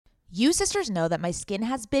You sisters know that my skin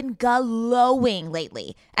has been glowing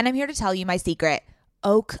lately, and I'm here to tell you my secret.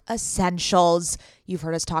 Oak Essentials. You've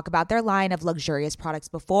heard us talk about their line of luxurious products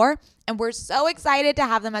before, and we're so excited to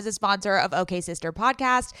have them as a sponsor of OK Sister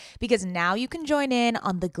Podcast because now you can join in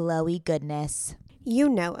on the glowy goodness. You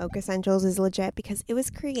know Oak Essentials is legit because it was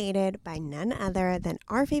created by none other than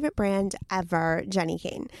our favorite brand ever, Jenni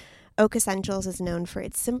Kayne. Oak Essentials is known for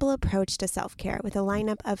its simple approach to self-care with a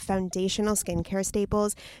lineup of foundational skincare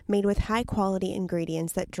staples made with high-quality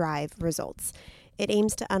ingredients that drive results. It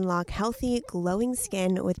aims to unlock healthy, glowing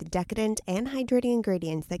skin with decadent and hydrating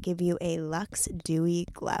ingredients that give you a luxe, dewy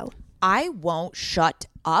glow. I won't shut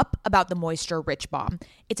up about the Moisture Rich Balm.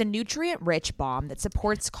 It's a nutrient-rich balm that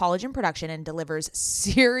supports collagen production and delivers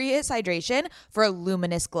serious hydration for a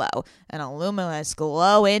luminous glow. And a luminous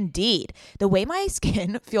glow indeed. The way my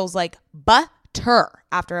skin feels like butter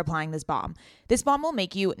after applying this balm. This balm will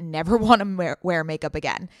make you never want to wear makeup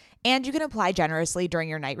again. And you can apply generously during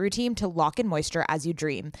your night routine to lock in moisture as you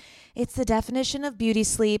dream. It's the definition of beauty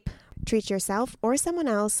sleep. Treat yourself or someone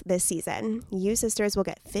else this season. You sisters will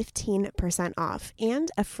get 15% off and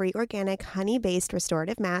a free organic honey-based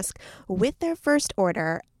restorative mask with their first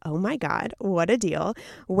order. Oh my God, what a deal.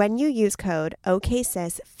 When you use code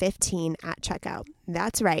OKSIS15 at checkout.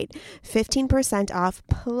 That's right, 15% off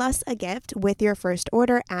plus a gift with your first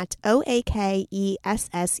order at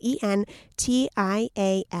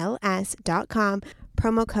OAKESSENTIALS.com.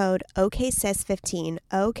 Promo code OKSIS15,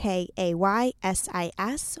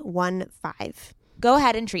 OKAYSIS15. Go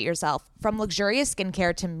ahead and treat yourself. From luxurious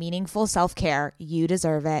skincare to meaningful self-care, you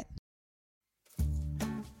deserve it.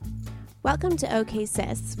 Welcome to OK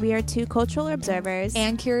Sis. We are two cultural observers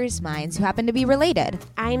And curious minds who happen to be related.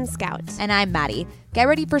 I'm Scout. And I'm Maddie. Get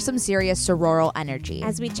ready for some serious sororal energy.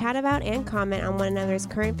 As we chat about and comment on one another's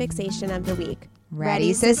current fixation of the week.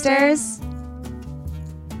 Ready, sisters?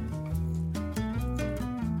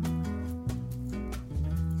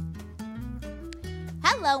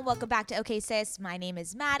 Hello, and welcome back to OK Sis. My name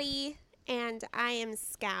is Maddie. And I am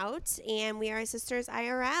Scout, and we are sisters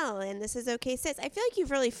IRL, and this is OK Sis. I feel like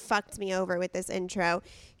you've really fucked me over with this intro.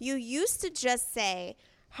 You used to just say,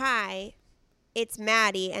 hi, it's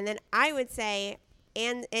Maddie, and then I would say,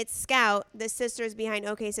 and it's Scout, the sisters behind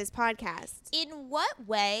OK Sis podcast. In what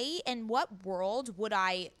way and what world would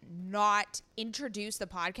I not introduce the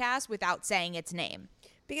podcast without saying its name?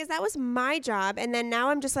 Because that was my job, and then now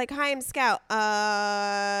I'm just like, hi, I'm Scout.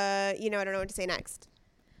 I don't know what to say next.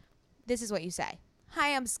 This is what you say.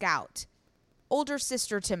 Hi, I'm Scout. Older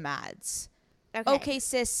sister to Mads. Okay,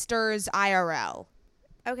 sisters IRL.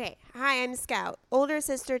 Okay. Hi, I'm Scout. Older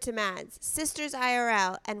sister to Mads. Sisters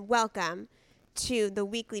IRL. And welcome to the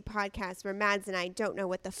weekly podcast where Mads and I don't know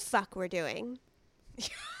what the fuck we're doing.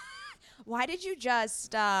 Why did you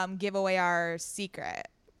just give away our secret?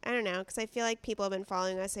 I don't know, because I feel like people have been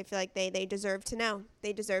following us. I feel like they deserve to know.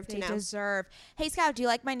 They deserve to know. They deserve. Hey, Scout, do you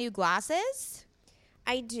like my new glasses?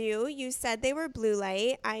 I do. You said they were blue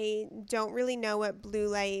light. I don't really know what blue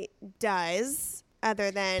light does other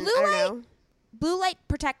than, I don't know. Blue light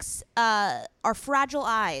protects our fragile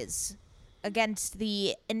eyes against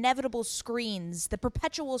the inevitable screens, the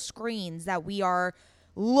perpetual screens that we are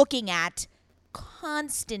looking at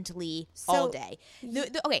constantly all day.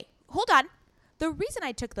 Okay, hold on. The reason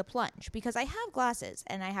I took the plunge, because I have glasses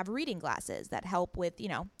and I have reading glasses that help with,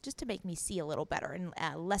 just to make me see a little better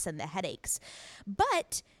and lessen the headaches.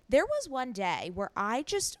 But there was one day where I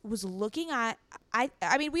just was looking at, I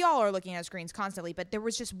mean, we all are looking at screens constantly, but there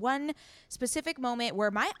was just one specific moment where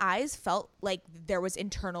my eyes felt like there was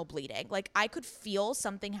internal bleeding. Like I could feel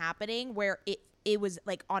something happening where it was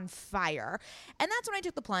like on fire. And that's when I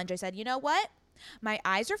took the plunge. I said, you know what? My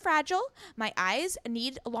eyes are fragile. My eyes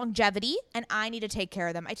need longevity, and I need to take care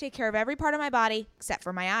of them. I take care of every part of my body except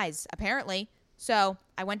for my eyes, apparently. So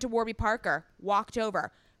I went to Warby Parker, walked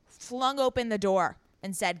over, flung open the door,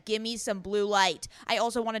 and said, give me some blue light. I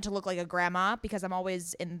also wanted to look like a grandma because I'm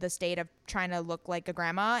always in the state of trying to look like a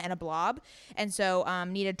grandma and a blob. And so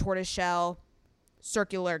needed tortoiseshell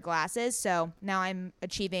circular glasses. So now I'm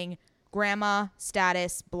achieving grandma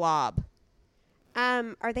status blob.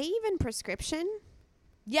 Are they even prescription?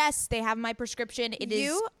 Yes, they have my prescription.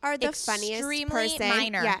 You are the funniest person.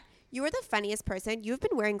 Minor. Yeah, you are the funniest person. You've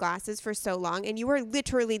been wearing glasses for so long, and you are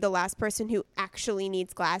literally the last person who actually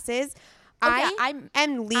needs glasses. I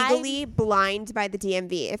am legally blind by the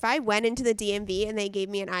DMV. If I went into the DMV and they gave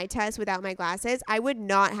me an eye test without my glasses, I would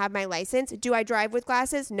not have my license. Do I drive with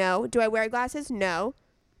glasses? No. Do I wear glasses? No.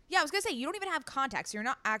 Yeah, I was going to say, you don't even have contacts. You're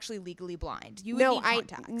not actually legally blind. You would need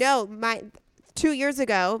contacts. 2 years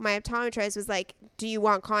ago, my optometrist was like, do you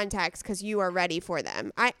want contacts? Because you are ready for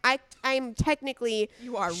them. I'm technically...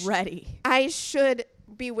 You are ready. I should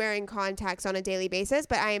be wearing contacts on a daily basis,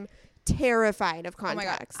 but I'm terrified of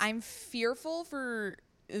contacts. Oh my God. I'm fearful for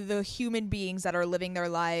the human beings that are living their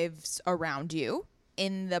lives around you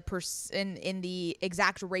in the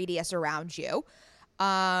exact radius around you.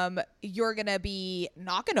 You're going to be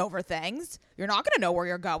knocking over things. You're not going to know where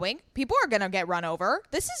you're going. People are going to get run over.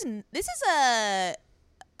 This is a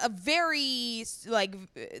very, like,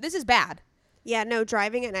 this is bad. Yeah, no,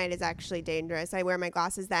 driving at night is actually dangerous. I wear my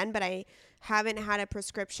glasses then, but I haven't had a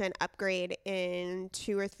prescription upgrade in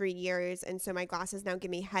 2 or 3 years. And so my glasses now give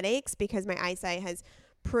me headaches because my eyesight has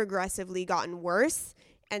progressively gotten worse.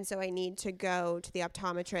 And so I need to go to the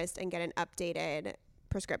optometrist and get an updated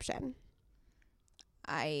prescription.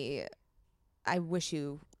 I wish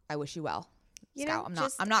you well. You Scout. know,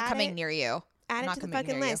 I'm not coming near you. Add it to the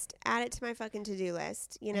fucking list. Add it to my fucking to-do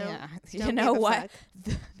list. You know, yeah. You know what?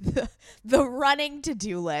 The running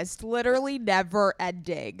to-do list, literally never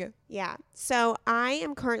ending. Yeah. So I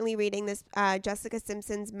am currently reading this Jessica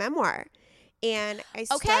Simpson's memoir, and I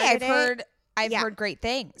started. I've heard great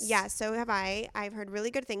things. Yeah. So have I. I've heard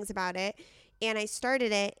really good things about it. And I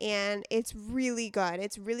started it, and it's really good.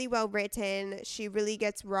 It's really well written. She really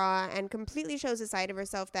gets raw and completely shows a side of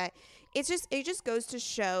herself that it just goes to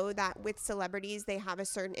show that with celebrities, they have a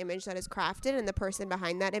certain image that is crafted, and the person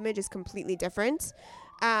behind that image is completely different.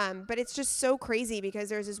 But it's just so crazy because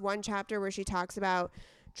there's this one chapter where she talks about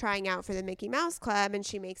trying out for the Mickey Mouse Club, and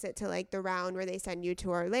she makes it to like the round where they send you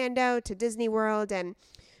to Orlando, to Disney World, and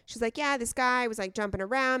she's like, yeah, this guy was like jumping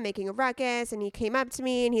around, making a ruckus, and he came up to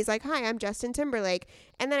me and he's like, hi, I'm Justin Timberlake.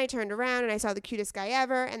 And then I turned around and I saw the cutest guy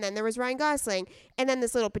ever. And then there was Ryan Gosling. And then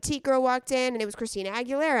this little petite girl walked in and it was Christina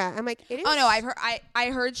Aguilera. I'm like, it is. Oh no,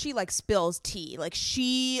 I heard she like spills tea. Like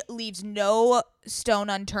she leaves no stone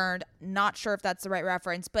unturned. Not sure if that's the right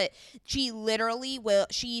reference, but she literally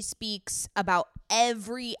she speaks about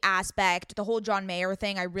every aspect, the whole John Mayer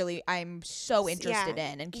thing. I'm so interested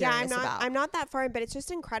in and curious about. I'm not that far in, but it's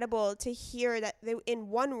just incredible to hear that in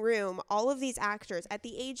one room, all of these actors at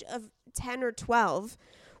the age of 10 or 12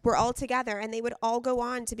 were all together, and they would all go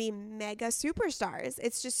on to be mega superstars.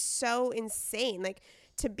 It's just so insane. Like,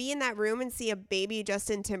 to be in that room and see a baby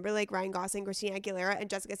Justin Timberlake, Ryan Gosling, Christina Aguilera, and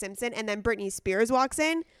Jessica Simpson, and then Britney Spears walks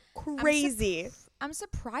in. Crazy. I'm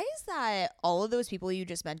surprised that all of those people you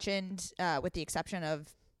just mentioned, with the exception of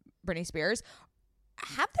Britney Spears,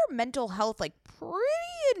 have their mental health like pretty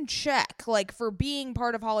in check, like for being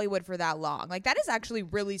part of Hollywood for that long. Like that is actually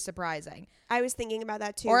really surprising. I was thinking about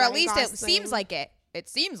that too. Or at least it seems like it. It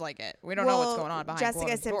seems like it. We don't know what's going on behind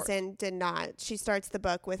Jessica Simpson did not. She starts the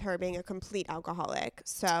book with her being a complete alcoholic.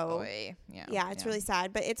 So yeah, it's really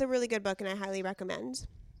sad, but it's a really good book and I highly recommend.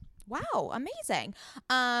 Wow, amazing.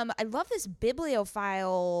 I love this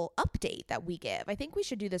bibliophile update that we give. I think we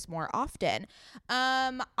should do this more often.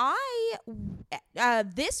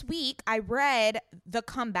 This week I read The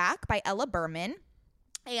Comeback by Ella Berman,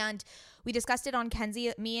 and we discussed it on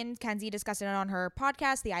me and Kenzie discussed it on her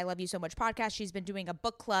podcast, the I Love You So Much podcast. She's been doing a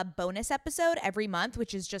book club bonus episode every month,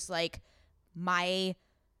 which is just like my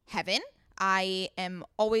heaven. I am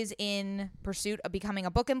always in pursuit of becoming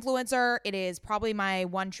a book influencer. It is probably my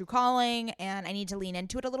one true calling, and I need to lean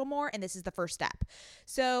into it a little more, and this is the first step.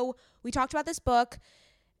 So we talked about this book.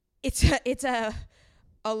 It's a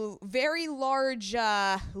very large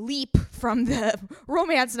leap from the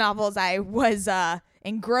romance novels I was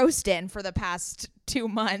engrossed in for the past 2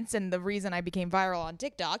 months, and the reason I became viral on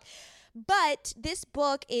TikTok. But this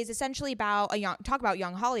book is essentially about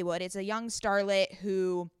young Hollywood. It's a young starlet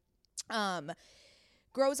who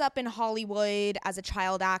grows up in Hollywood as a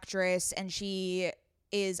child actress, and she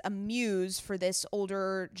is a muse for this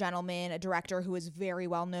older gentleman, a director who is very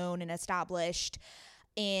well known and established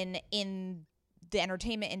in the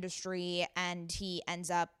entertainment industry, and he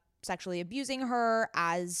ends up sexually abusing her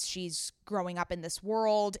as she's growing up in this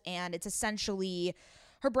world. And it's essentially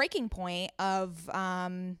her breaking point of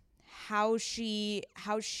how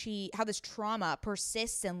this trauma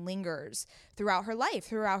persists and lingers throughout her life,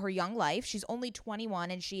 throughout her young life. She's only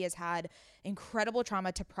 21 and she has had incredible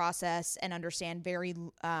trauma to process and understand very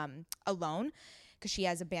alone, because she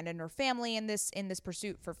has abandoned her family in this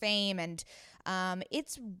pursuit for fame. And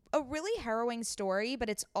it's a really harrowing story, but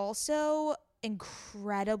it's also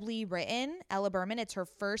incredibly written. Ella Berman, it's her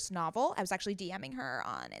first novel. I was actually DMing her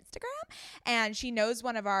on Instagram, and she knows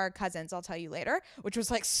one of our cousins, I'll tell you later, which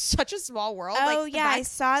was like such a small world. Oh, like, yeah, I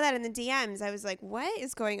saw that in the DMs. I was like, what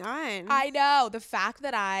is going on? I know. The fact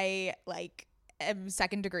that I like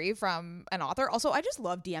second degree from an author. Also, I just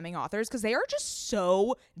love DMing authors because they are just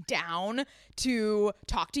so down to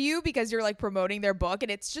talk to you because you're like promoting their book,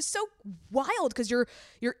 and it's just so wild because you're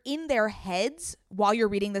in their heads while you're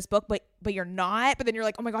reading this book, but you're not. But then you're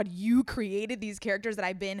like, oh my God, you created these characters that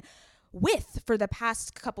I've been with for the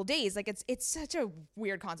past couple days. Like it's such a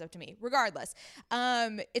weird concept to me. Regardless,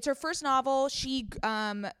 it's her first novel. She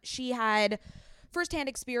had firsthand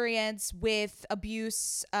experience with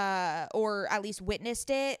abuse, or at least witnessed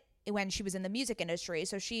it when she was in the music industry.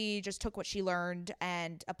 So she just took what she learned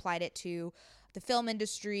and applied it to the film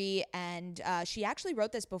industry. And she actually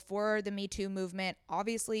wrote this before the Me Too movement.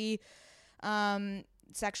 Obviously,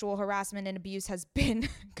 sexual harassment and abuse has been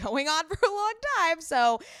going on for a long time.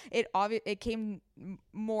 So it came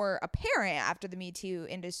more apparent after the Me Too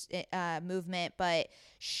movement. But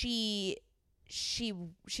she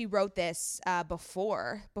wrote this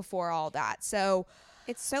before all that. So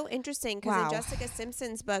it's so interesting because in Jessica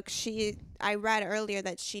Simpson's book, I read earlier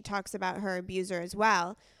that she talks about her abuser as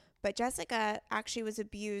well. But Jessica actually was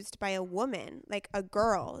abused by a woman, like a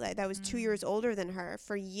girl that was 2 years older than her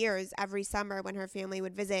for years. Every summer when her family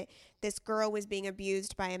would visit, this girl was being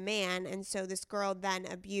abused by a man. And so this girl then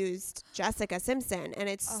abused Jessica Simpson. And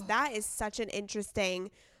that is such an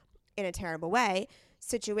interesting, in a terrible way,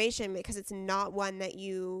 situation because it's not one that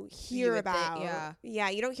you hear about. Yeah,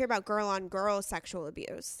 you don't hear about girl on girl sexual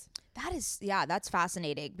abuse. That's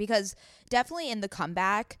fascinating because definitely in The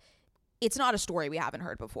Comeback, it's not a story we haven't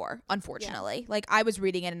heard before, unfortunately. Yeah. Like I was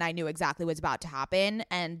reading it and I knew exactly what's about to happen,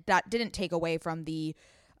 and that didn't take away from the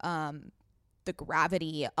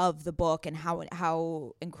gravity of the book and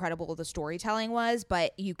how incredible the storytelling was,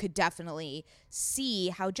 but you could definitely see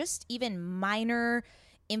how just even minor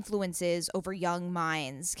influences over young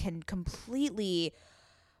minds can completely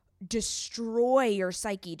destroy your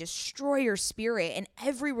psyche, destroy your spirit, and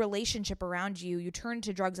every relationship around you. You turn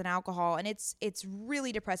to drugs and alcohol, and it's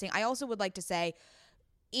really depressing. I also would like to say,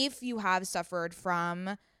 if you have suffered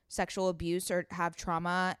from sexual abuse or have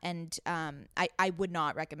trauma, and I would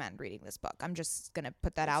not recommend reading this book. I'm just gonna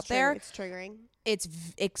put that out there. It's triggering. It's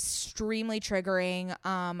extremely triggering.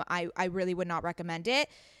 I really would not recommend it.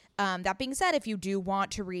 That being said, if you do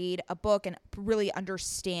want to read a book and really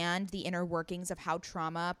understand the inner workings of how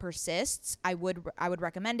trauma persists, I would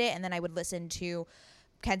recommend it. And then I would listen to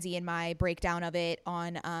Kenzie and my breakdown of it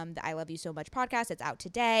on the I Love You So Much podcast. It's out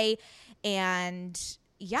today. And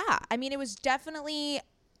yeah, I mean, it was definitely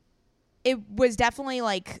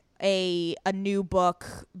like a new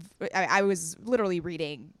book. I was literally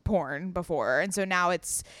reading porn before, and so now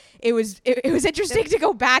it was interesting to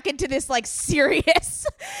go back into this like serious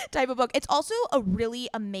type of book. It's also a really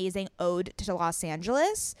amazing ode to Los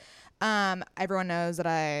Angeles. Everyone knows that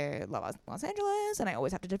I love Los Angeles, and I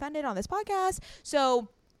always have to defend it on this podcast. So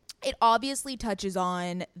it obviously touches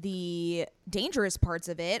on the dangerous parts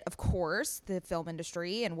of it, of course, the film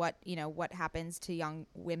industry and what happens to young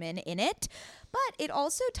women in it. But it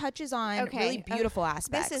also touches on really beautiful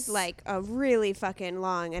aspects. This is like a really fucking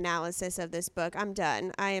long analysis of this book. I'm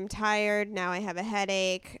done. I am tired. Now I have a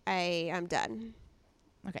headache. I'm done.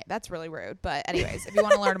 Okay, that's really rude. But anyways, if you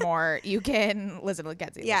want to learn more, you can listen to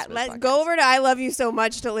Kenzie. Yeah, let's go over to I Love You So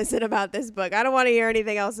Much to listen about this book. I don't want to hear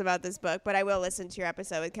anything else about this book, but I will listen to your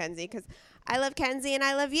episode with Kenzie because I love Kenzie and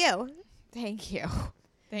I love you. Thank you.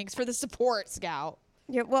 Thanks for the support, Scout.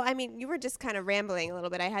 Yeah, well, I mean, you were just kind of rambling a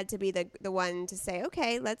little bit. I had to be the one to say,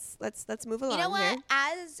 okay, let's move along. You know what? Here.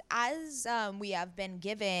 As we have been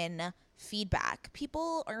given feedback,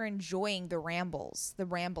 people are enjoying the ramblings.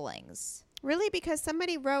 Really? Because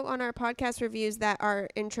somebody wrote on our podcast reviews that our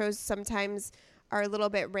intros sometimes are a little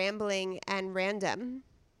bit rambling and random.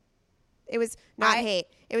 It was not hate.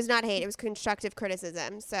 It was not hate. It was constructive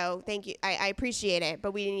criticism. So thank you. I appreciate it.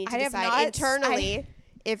 But we need to decide internally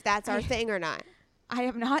if that's our thing or not. I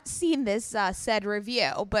have not seen this said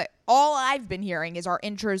review, but all I've been hearing is our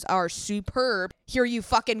intros are superb. Here you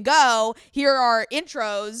fucking go. Here are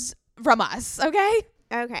intros from us. Okay?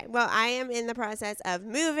 Okay, well, I am in the process of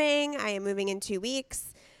moving. I am moving in 2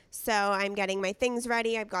 weeks, so I'm getting my things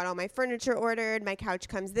ready. I've got all my furniture ordered. My couch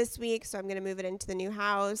comes this week, so I'm going to move it into the new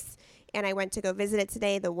house, and I went to go visit it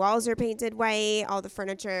today. The walls are painted white. All the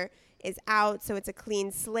furniture is out, so it's a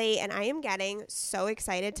clean slate, and I am getting so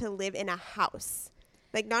excited to live in a house.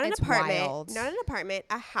 Like, not an apartment. Wild. Not an apartment,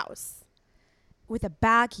 a house. With a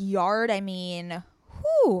backyard, I mean,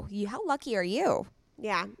 whew, how lucky are you?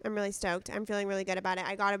 Yeah, I'm really stoked. I'm feeling really good about it.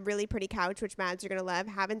 I got a really pretty couch, which Mads are going to love.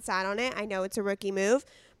 Haven't sat on it. I know it's a rookie move,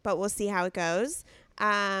 but we'll see how it goes.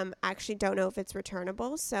 Actually don't know if it's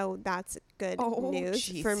returnable, so that's good news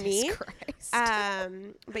Jesus for me. Christ.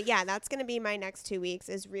 But yeah, that's going to be my next 2 weeks,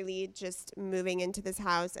 is really just moving into this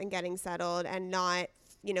house and getting settled and not,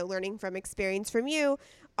 learning from experience from you.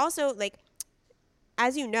 Also, like,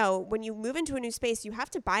 as you know, when you move into a new space, you have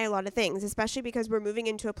to buy a lot of things, especially because we're moving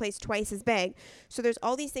into a place twice as big. So there's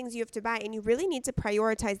all these things you have to buy, and you really need to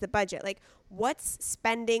prioritize the budget. Like, what's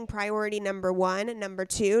spending priority number 1, number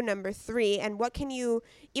 2, number 3, and what can you,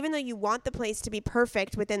 even though you want the place to be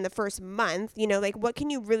perfect within the first month, like, what can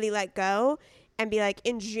you really let go and be like,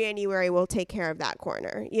 in January, we'll take care of that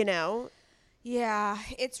corner, Yeah,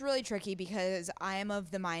 it's really tricky because I am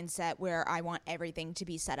of the mindset where I want everything to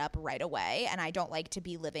be set up right away, and I don't like to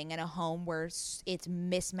be living in a home where it's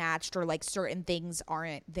mismatched or like certain things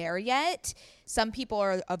aren't there yet. Some people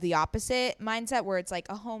are of the opposite mindset where it's like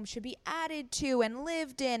a home should be added to and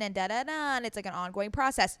lived in and da-da-da, and it's like an ongoing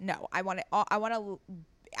process. No, I want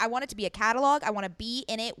it to be a catalog. I want to be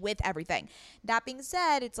in it with everything. That being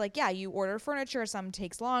said, it's like, yeah, you order furniture, some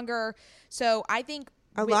takes longer. So I think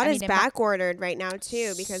a lot is back ordered right now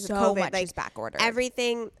too because of COVID. So much is back ordered.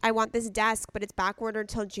 Everything. I want this desk, but it's back ordered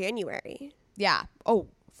till January. Yeah. Oh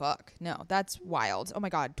fuck. No, that's wild. Oh my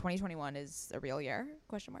god. 2021 is a real year?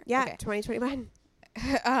 Question mark. Yeah. Okay. 2021.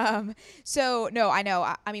 So no, I know.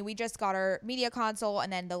 I mean, we just got our media console,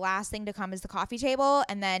 and then the last thing to come is the coffee table,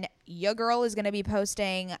 and then your girl is gonna be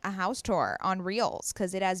posting a house tour on Reels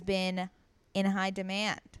because it has been in high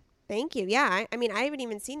demand. Thank you. Yeah. I mean, I haven't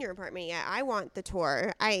even seen your apartment yet. I want the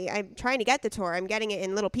tour. I'm trying to get the tour. I'm getting it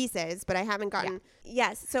in little pieces, but I haven't gotten. Yeah.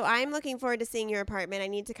 Yes. So I'm looking forward to seeing your apartment. I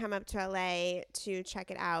need to come up to LA to check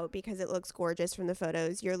it out because it looks gorgeous from the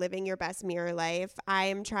photos. You're living your best mirror life. I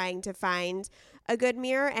am trying to find a good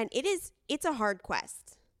mirror, and it's a hard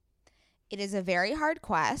quest. It is a very hard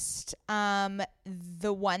quest.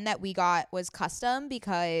 The one that we got was custom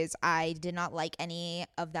because I did not like any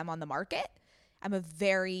of them on the market. I'm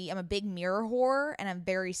a big mirror whore, and I'm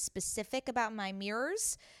very specific about my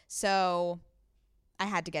mirrors. So I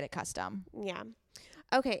had to get it custom. Yeah.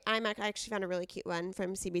 Okay. I actually found a really cute one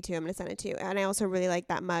from CB2. I'm going to send it to you. And I also really like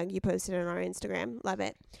that mug you posted on our Instagram. Love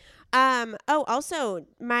it. Also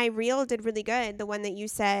my reel did really good. The one that you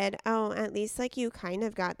said, at least like you kind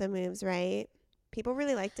of got the moves right. People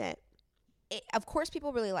really liked it. Of course,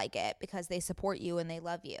 people really like it because they support you and they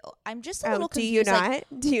love you. I'm just a little confused.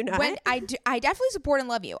 Do you not? When I definitely support and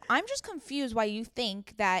love you. I'm just confused why you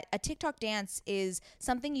think that a TikTok dance is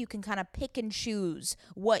something you can kind of pick and choose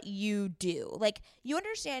what you do. Like, you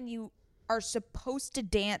understand you are supposed to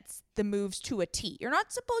dance the moves to a T. You're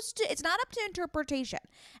not supposed to. It's not up to interpretation,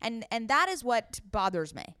 and that is what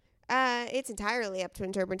bothers me. It's entirely up to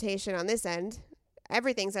interpretation on this end.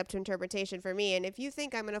 Everything's up to interpretation for me. And if you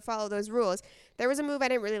think I'm going to follow those rules, there was a move I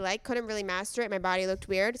didn't really like, couldn't really master it. My body looked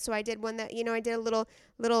weird. So I did one that, I did a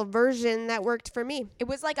little version that worked for me. It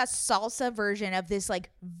was like a salsa version of this like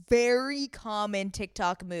very common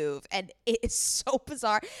TikTok move. And it's so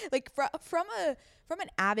bizarre. Like from an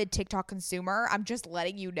avid TikTok consumer, I'm just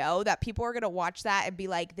letting you know that people are going to watch that and be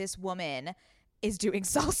like, this woman is doing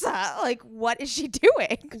salsa. Like, what is she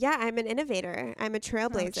doing? Yeah, I'm an innovator. I'm a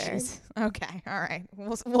trailblazer. Okay, all right.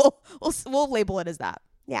 We'll label it as that.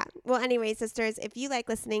 Yeah. Well, anyway, sisters, if you like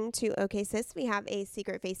listening to OK Sis, we have a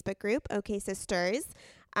secret Facebook group, OK Sisters.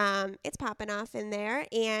 It's popping off in there.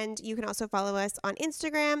 And you can also follow us on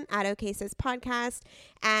Instagram at OK Sis Podcast.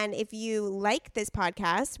 And if you like this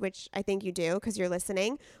podcast, which I think you do because you're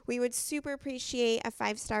listening, we would super appreciate a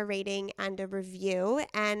 5-star rating and a review.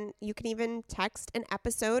 And you can even text an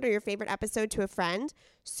episode or your favorite episode to a friend.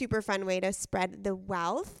 Super fun way to spread the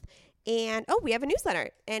wealth. And, we have a newsletter.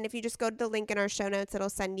 And if you just go to the link in our show notes, it'll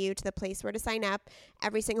send you to the place where to sign up.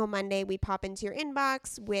 Every single Monday, we pop into your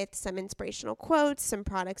inbox with some inspirational quotes, some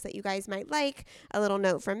products that you guys might like, a little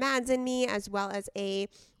note from Mads and me, as well as a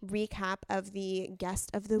recap of the guest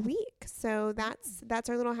of the week. So that's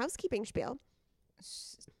our little housekeeping spiel.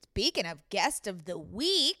 Speaking of guest of the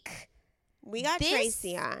week, we got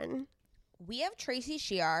Tracy on. We have Tracy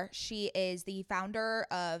Shear. She is the founder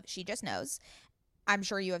of She Just Knows. I'm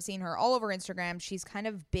sure you have seen her all over Instagram. She's kind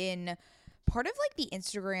of been part of like the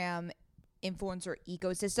Instagram influencer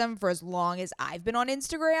ecosystem for as long as I've been on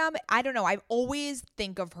Instagram. I don't know. I always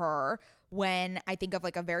think of her when I think of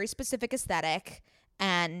like a very specific aesthetic,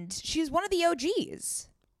 and she's one of the OGs.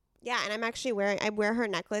 Yeah, and I wear her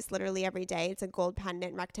necklace literally every day. It's a gold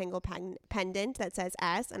pendant, rectangle pendant that says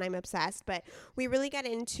S, and I'm obsessed. But we really get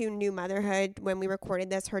into new motherhood. When we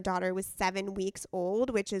recorded this, her daughter was 7 weeks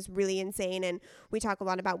old, which is really insane. And we talk a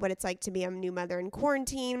lot about what it's like to be a new mother in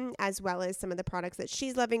quarantine, as well as some of the products that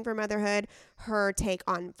she's loving for motherhood, her take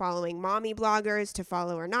on following mommy bloggers, to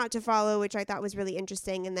follow or not to follow, which I thought was really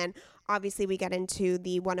interesting. And then obviously we get into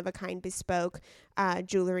the one-of-a-kind bespoke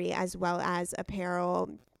jewelry, as well as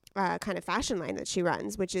apparel, kind of fashion line that she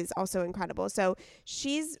runs, which is also incredible. So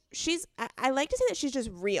I like to say that she's just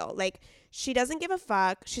real. Like, she doesn't give a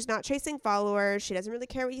fuck. She's not chasing followers. She doesn't really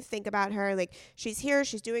care what you think about her. Like, she's here,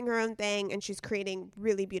 she's doing her own thing, and she's creating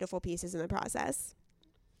really beautiful pieces in the process.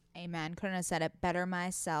 Amen. Couldn't have said it better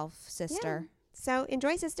myself, sister. Yeah. So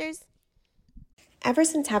enjoy, sisters. Ever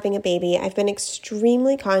since having a baby, I've been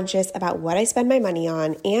extremely conscious about what I spend my money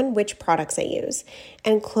on and which products I use.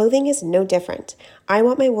 And clothing is no different. I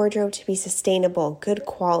want my wardrobe to be sustainable, good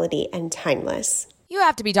quality, and timeless. You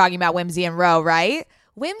have to be talking about Whimsy and Row, right?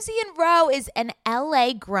 Whimsy and Row is an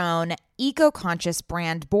LA-grown, eco-conscious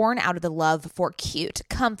brand born out of the love for cute,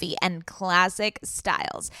 comfy, and classic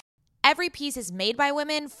styles. Every piece is made by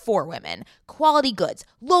women for women. Quality goods,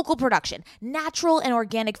 local production, natural and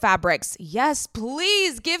organic fabrics. Yes,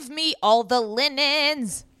 please give me all the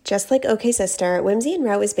linens. Just like OK Sister, Whimsy and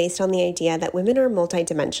Row is based on the idea that women are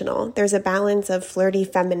multidimensional. There's a balance of flirty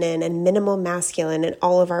feminine and minimal masculine in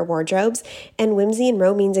all of our wardrobes, and Whimsy and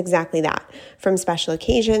Row means exactly that. From special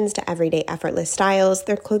occasions to everyday effortless styles,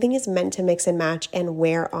 their clothing is meant to mix and match and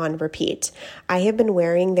wear on repeat. I have been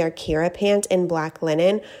wearing their Kira pant in black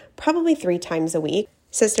linen probably 3 times a week.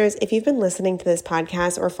 Sisters, if you've been listening to this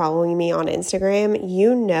podcast or following me on Instagram,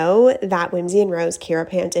 you know that Whimsy and Row's Kira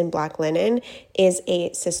pant in black linen is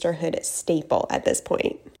a sisterhood staple at this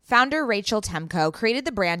point. Founder Rachel Temko created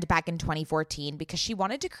the brand back in 2014 because she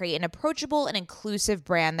wanted to create an approachable and inclusive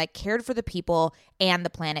brand that cared for the people and the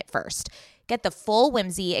planet first. Get the full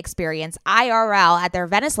Whimsy experience IRL at their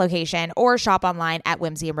Venice location or shop online at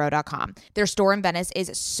whimsyandrow.com. Their store in Venice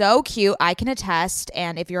is so cute, I can attest,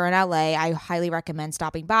 and if you're in LA, I highly recommend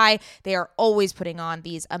stopping by. They are always putting on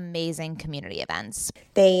these amazing community events.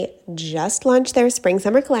 They just launched their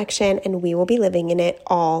spring-summer collection, and we will be living in it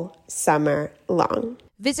all summer long.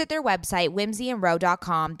 Visit their website,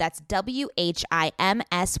 whimsyandrow.com. That's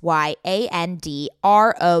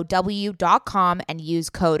WHIMSYANDROW.com and use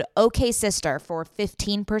code OKSister for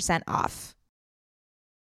 15% off.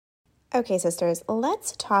 Okay, sisters,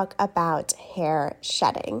 let's talk about hair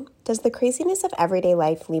shedding. Does the craziness of everyday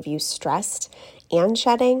life leave you stressed and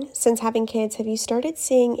shedding? Since having kids, have you started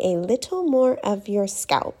seeing a little more of your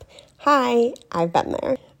scalp? Hi, I've been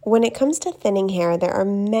there. When it comes to thinning hair, there are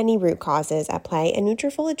many root causes at play, and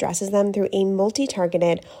Nutrafol addresses them through a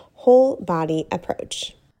multi-targeted, whole-body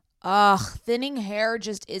approach. Ugh, thinning hair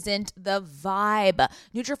just isn't the vibe.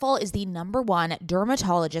 Nutrafol is the #1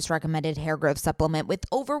 dermatologist-recommended hair growth supplement, with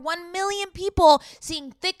over 1 million people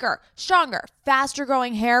seeing thicker, stronger,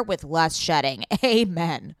 faster-growing hair with less shedding.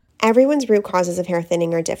 Amen. Everyone's root causes of hair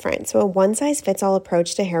thinning are different, so a one-size-fits-all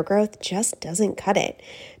approach to hair growth just doesn't cut it.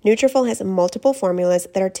 Nutrafol has multiple formulas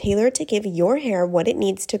that are tailored to give your hair what it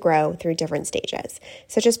needs to grow through different stages,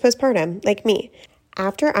 such as postpartum, like me.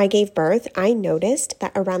 After I gave birth, I noticed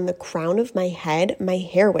that around the crown of my head, my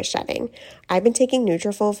hair was shedding. I've been taking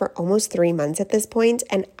Nutrafol for almost 3 months at this point,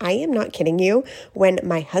 and I am not kidding you when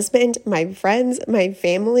my husband, my friends, my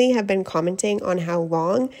family have been commenting on how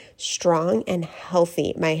long, strong, and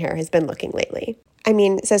healthy my hair has been looking lately. I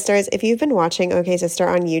mean, sisters, if you've been watching OK Sister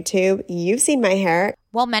on YouTube, you've seen my hair.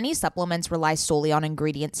 While many supplements rely solely on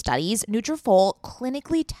ingredient studies, Nutrafol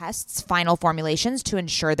clinically tests final formulations to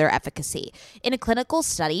ensure their efficacy. In a clinical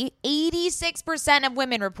study, 86% of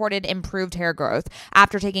women reported improved hair growth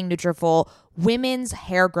after taking Nutrafol women's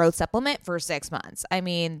hair growth supplement for 6 months. I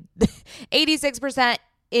mean, 86%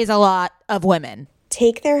 is a lot of women.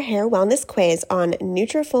 Take their hair wellness quiz on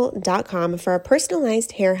Nutrafol.com for a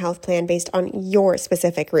personalized hair health plan based on your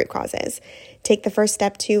specific root causes. Take the first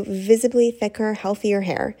step to visibly thicker, healthier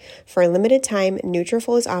hair. For a limited time,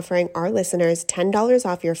 Nutrafol is offering our listeners $10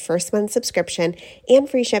 off your first month subscription and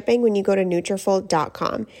free shipping when you go to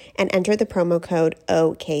Nutrafol.com and enter the promo code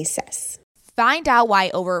OKSIS. Find out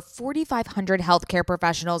why over 4,500 healthcare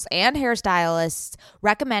professionals and hairstylists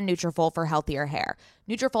recommend Nutrafol for healthier hair.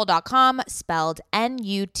 Nutrafol.com, spelled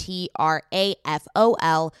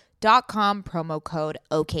Nutrafol.com, promo code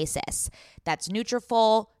OKSIS. That's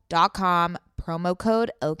Nutrafol.com, promo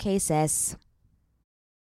code OKSIS.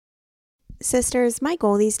 Sisters, my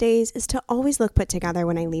goal these days is to always look put together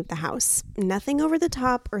when I leave the house. Nothing over the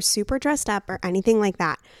top or super dressed up or anything like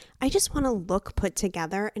that. I just want to look put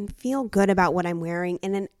together and feel good about what I'm wearing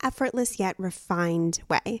in an effortless yet refined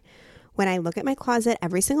way. When I look at my closet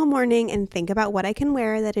every single morning and think about what I can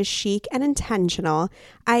wear that is chic and intentional,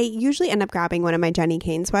 I usually end up grabbing one of my Jenni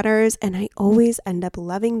Kayne sweaters, and I always end up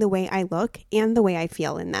loving the way I look and the way I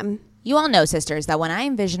feel in them. You all know, sisters, that when I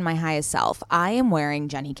envision my highest self, I am wearing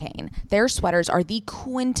Jenni Kayne. Their sweaters are the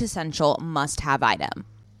quintessential must-have item.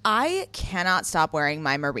 I cannot stop wearing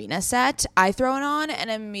my Marina set. I throw it on and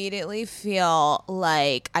immediately feel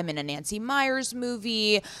like I'm in a Nancy Meyers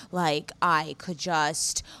movie, like I could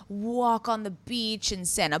just walk on the beach in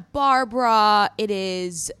Santa Barbara. It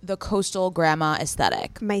is the coastal grandma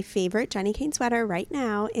aesthetic. My favorite Jenni Kayne sweater right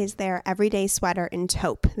now is their everyday sweater in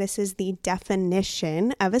taupe. This is the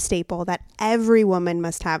definition of a staple that every woman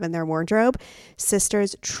must have in their wardrobe.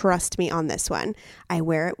 Sisters, trust me on this one. I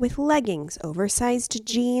wear it with leggings, oversized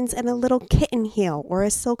jeans, and a little kitten heel or a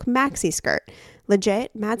silk maxi skirt.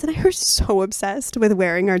 Legit, Mads and I are so obsessed with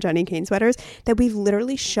wearing our Jenni Kayne sweaters that we've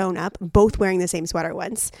literally shown up both wearing the same sweater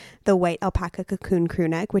once. The white alpaca cocoon crew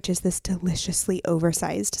neck, which is this deliciously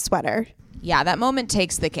oversized sweater. Yeah, that moment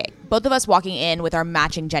takes the cake. Both of us walking in with our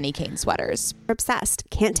matching Jenni Kayne sweaters. We're obsessed.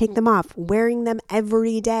 Can't take them off. Wearing them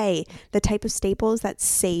every day. The type of staples that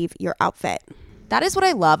save your outfit. That is what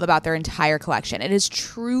I love about their entire collection. It is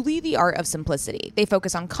truly the art of simplicity. They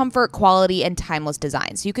focus on comfort, quality, and timeless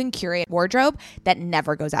designs. You can curate a wardrobe that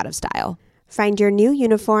never goes out of style. Find your new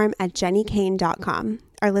uniform at jennikayne.com.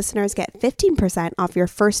 Our listeners get 15% off your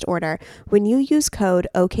first order when you use code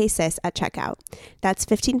OKSIS at checkout. That's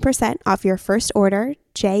 15% off your first order,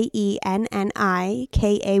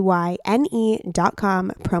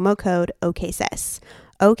 JENNIKAYNE.com, promo code OKSIS.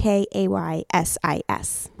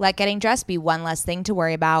 OKAYSIS. Let getting dressed be one less thing to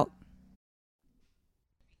worry about.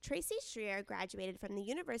 Tracy Schreier graduated from the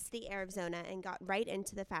University of Arizona and got right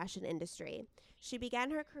into the fashion industry. She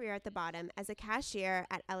began her career at the bottom as a cashier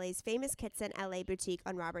at LA's famous Kitson LA boutique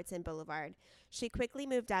on Robertson Boulevard. She quickly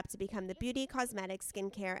moved up to become the beauty, cosmetics,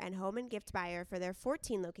 skincare, and home and gift buyer for their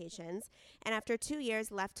 14 locations, and after 2 years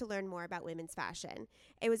left to learn more about women's fashion.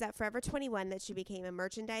 It was at Forever 21 that she became a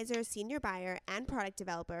merchandiser, senior buyer, and product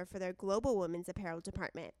developer for their global women's apparel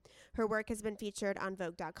department. Her work has been featured on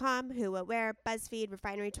Vogue.com, Who What Wear, BuzzFeed,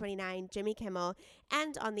 Refinery 29, Jimmy Kimmel,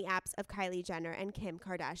 and on the apps of Kylie Jenner and Kim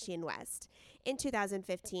Kardashian West. In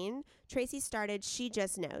 2015, Tracy started She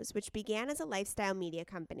Just Knows, which began as a lifestyle media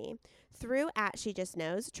company. Through at She Just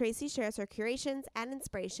Knows, Tracy shares her curations and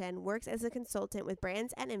inspiration, works as a consultant with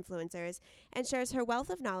brands and influencers, and shares her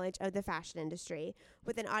wealth of knowledge of the fashion industry.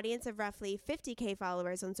 With an audience of roughly 50K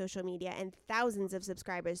followers on social media and thousands of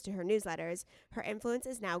subscribers to her newsletters, her influence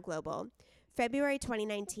is now global. February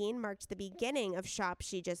 2019 marked the beginning of Shop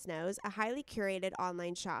She Just Knows, a highly curated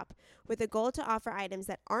online shop. With a goal to offer items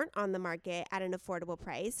that aren't on the market at an affordable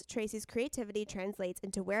price, Tracy's creativity translates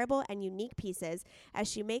into wearable and unique pieces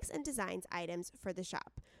as she makes and designs items for the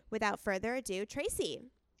shop. Without further ado, Tracy.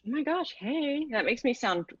 Oh my gosh, hey, that makes me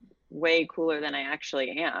sound way cooler than I actually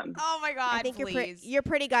am. Oh my God, I think please. you're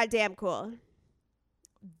pretty goddamn cool.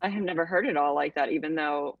 I have never heard it all like that, even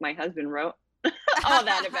though my husband wrote all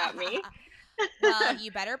that about me. Well,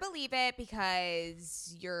 you better believe it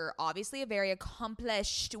because you're obviously a very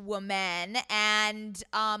accomplished woman and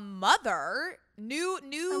mother, new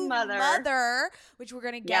mother, which we're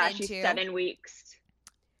gonna get into. Yeah, she's 7 weeks.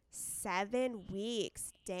 7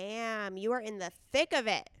 weeks. Damn, you are in the thick of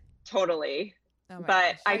it. Totally. Oh my But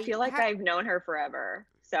gosh. I feel like I've known her forever,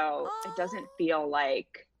 so it doesn't feel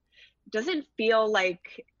like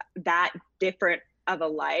that different of a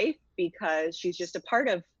life because she's just a part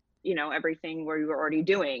of everything we were already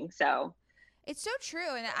doing. So it's so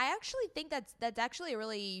true, and I actually think that's actually a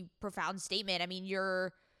really profound statement. I mean, you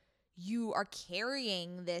are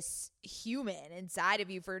carrying this human inside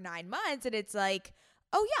of you for 9 months, and it's like,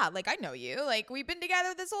 oh yeah, like I know you, like we've been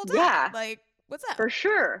together this whole time. Yeah, like what's up? For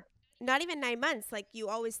sure. Not even 9 months. Like you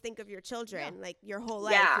always think of your children, like your whole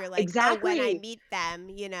life. Yeah, you're like, exactly. oh, when I meet them,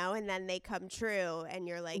 and then they come true, and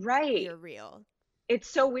you're like, right, you're real. It's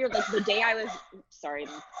so weird. Like the day I was, sorry,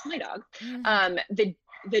 that's my dog.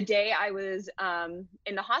 The day I was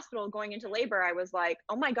in the hospital going into labor, I was like,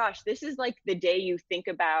 oh my gosh, this is like the day you think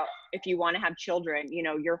about if you want to have children,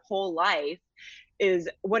 your whole life is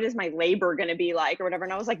what is my labor going to be like or whatever.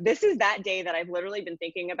 And I was like, this is that day that I've literally been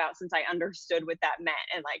thinking about since I understood what that meant.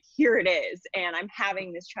 And like, here it is. And I'm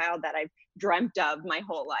having this child that I've dreamt of my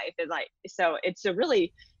whole life. And like, so it's a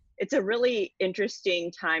really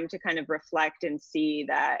interesting time to kind of reflect and see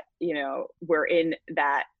that, we're in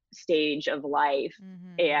that stage of life,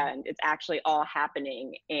 Mhm. and it's actually all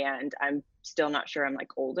happening, and I'm still not sure I'm like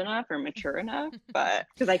old enough or mature enough, but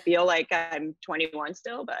because I feel like I'm 21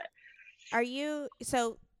 still. But Are you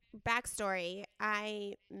so backstory,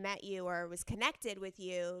 I met you or was connected with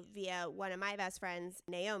you via one of my best friends,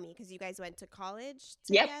 Naomi, because you guys went to college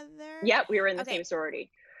yep, together. yep, we were in the Okay. same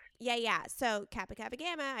sorority. Yeah. So Kappa Kappa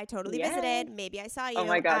Gamma, I totally Yes. visited. Maybe I saw you. Oh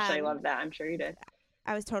my gosh, I love that. I'm sure you did.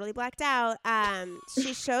 I was totally blacked out.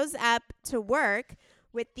 She shows up to work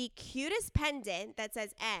with the cutest pendant that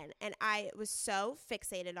says N, and I was so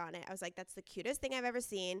fixated on it. I was like, that's the cutest thing I've ever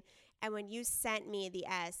seen. And when you sent me the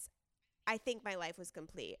S, I think my life was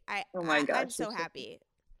complete. Oh my gosh, I'm so it's happy.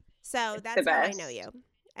 So the that's how I best. know you.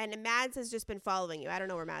 And Mads has just been following you. I don't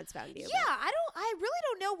know where Mads found you. Yeah, I really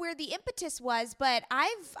don't know where the impetus was, but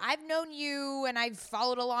I've known you and I've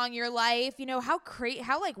followed along your life. You know, how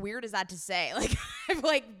like weird is that to say? Like I'm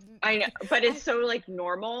like I know, but it's so like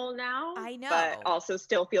normal now. I know. But also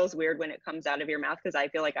still feels weird when it comes out of your mouth, because I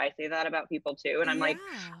feel like I say that about people too. And I'm like,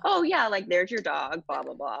 Yeah. oh yeah, like there's your dog, blah,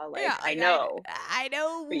 blah, blah. Like, Yeah, I like, know. I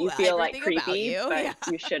know But you feel like everything about creepy, you. but Yeah.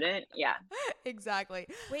 you shouldn't. Yeah. Exactly.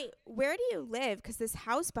 Wait, where do you live? Because this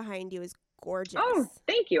house behind you is gorgeous. Oh,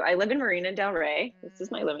 thank you. I live in Marina Del Rey. This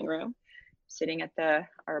is my living room, sitting at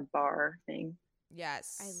our bar thing.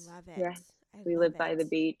 Yes. I love it. Yeah. I We love live by it. the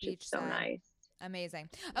beach. Beach It's so side. nice. Amazing.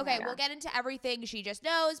 Okay, Yeah. we'll get into everything she just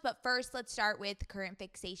knows, but first let's start with current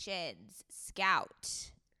fixations.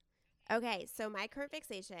 Scout. Okay, so my current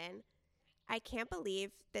fixation, I can't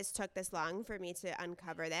believe this took this long for me to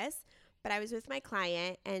uncover this, but I was with my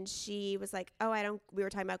client and she was like, we were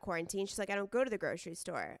talking about quarantine. She's like, I don't go to the grocery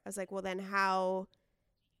store. I was like, well, then how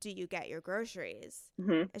do you get your groceries?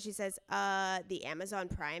 Hmm. And she says, the Amazon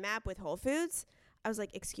Prime app with Whole Foods. I was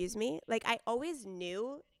like, excuse me? Like, I always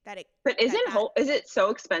knew that it. But is it so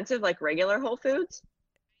expensive like regular Whole Foods?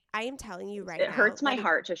 I am telling you right It now. hurts my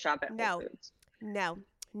heart to shop at No. Whole Foods. No.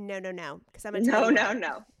 Because I'm going to tell you why.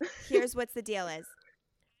 No. Here's what's the deal is.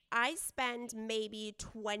 I spend maybe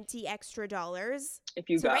 $20 extra. If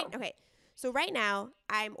you go. So right now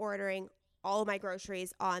I'm ordering all of my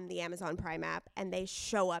groceries on the Amazon Prime app, and they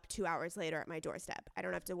show up 2 hours later at my doorstep. I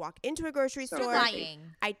don't have to walk into a grocery So store. You're lying.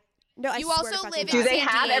 No, I You swear also to fucking live God. Do they San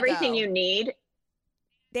have Diego. everything you need?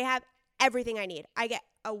 They have everything I need. I get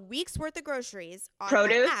a week's worth of groceries on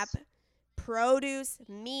Produce? my app. Produce,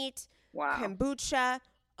 meat, Wow. kombucha,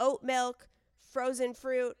 oat milk, frozen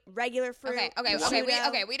fruit, regular fruit. Okay. We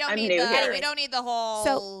prosciutto. don't I'm need new the here. we don't need the whole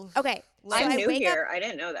So okay, so I'm I new wake up. here. I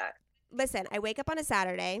didn't know that. Listen, I wake up on a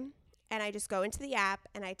Saturday and I just go into the app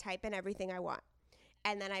and I type in everything I want.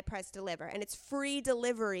 And then I press deliver. And it's free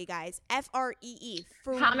delivery, guys. FREE.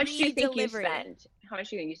 Free How much do you think delivery. you spend? How much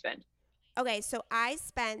do you think you spend? Okay, so I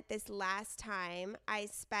spent this last time, I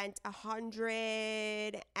spent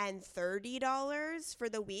 $130 for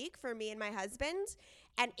the week for me and my husband.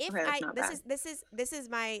 And if Okay, that's not bad. this is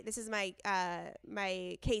my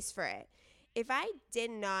my case for it. If I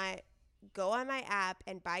did not go on my app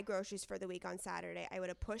and buy groceries for the week on Saturday, I would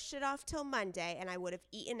have pushed it off till Monday and I would have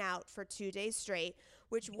eaten out for 2 days straight,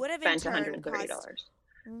 which would have in Spent turn $130. cost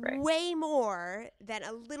Right. way more than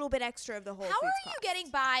a little bit extra of the Whole How Foods are you cost. getting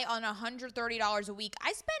by on $130 a week?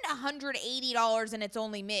 I spend $180 and it's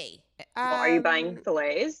only me. Well, are you buying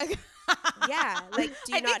fillets? Yeah, like,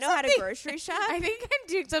 do I you think not know how to something- grocery shop? I think I'm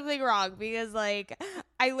doing something wrong because like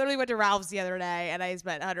I literally went to Ralph's the other day and I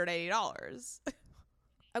spent $180.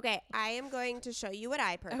 Okay, I am going to show you what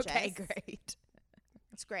I purchased. Okay, great.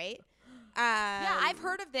 It's great. Yeah, I've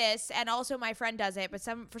heard of this, and also my friend does it, but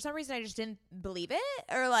for some reason I just didn't believe it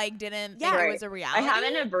or like didn't think Right. it was a reality. I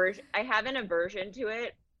have an aversion to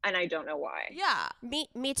it, and I don't know why. Yeah. Me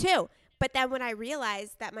too. But then when I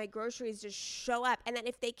realized that my groceries just show up, and then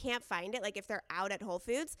if they can't find it, like if they're out at Whole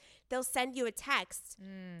Foods, they'll send you a text,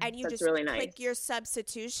 and you That's just really click nice. your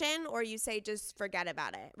substitution, or you say just forget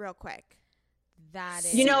about it real quick. That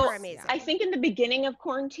is You know, Super amazing. I think in the beginning of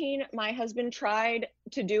quarantine, my husband tried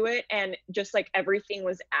to do it, and just like everything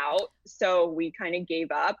was out, so we kind of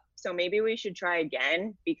gave up. So maybe we should try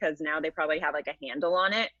again, because now they probably have like a handle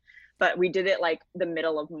on it. But we did it like the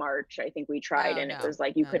middle of March. I think we tried, Oh, and no. it was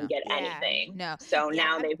like you No, couldn't no. get Yeah. anything. No. So Yeah.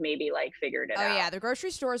 now they've maybe like figured it Oh out. yeah, the grocery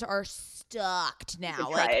stores are stocked We now. could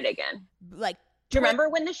try Like it again. like Do you remember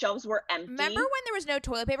when the shelves were empty? remember when there was no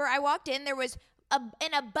toilet paper? I walked in, there was an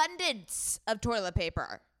abundance of toilet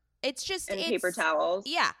paper. It's just and it's, paper towels?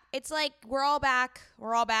 Yeah, it's like we're all back.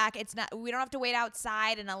 We're all back. It's not. We don't have to wait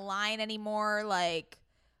outside in a line anymore. Like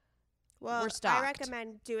Well, we're stocked. I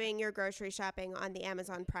recommend doing your grocery shopping on the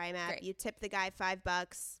Amazon Prime app. Great. You tip the guy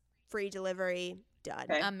 $5, free delivery, done.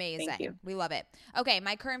 Okay. amazing. Thank you. We love it. Okay,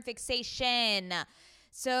 my current fixation.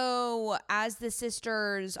 So, as the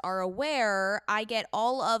sisters are aware, I get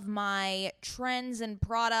all of my trends and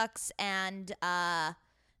products and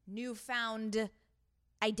newfound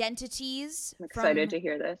identities I'm excited from to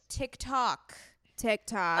hear this. TikTok.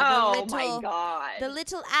 Oh my God. The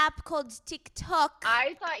little app called TikTok.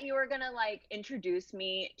 I thought you were going to like introduce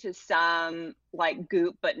me to some like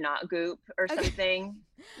Goop, but not Goop or something.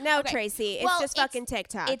 No, Okay. Tracy. It's Well, just fucking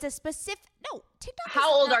TikTok. It's a specific TikTok.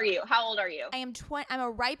 How old are you? How old are you? I am I'm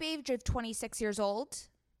a ripe age of 26 years old.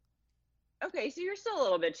 Okay, so you're still a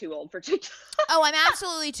little bit too old for TikTok. Oh, I'm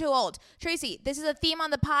absolutely too old. Tracy, this is a theme on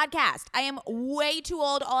the podcast. I am way too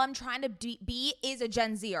old. All I'm trying to be is a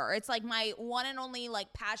Gen Zer. It's like my one and only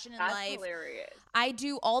like passion in That's life. hilarious. I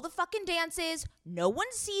do all the fucking dances. No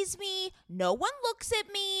one sees me. No one looks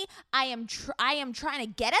at me. I am trying to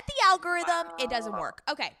get at the algorithm. It doesn't work.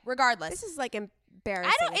 Okay, regardless. This is like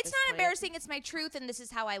embarrassing. It's not embarrassing. It's my truth, and this is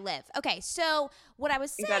how I live. Okay, so what I was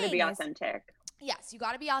saying You got to be is, authentic. yes, you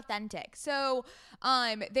got to be authentic. So,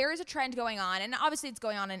 there is a trend going on, and obviously it's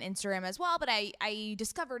going on Instagram as well, but I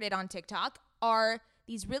discovered it on TikTok, are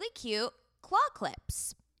these really cute claw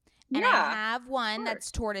clips. And I have one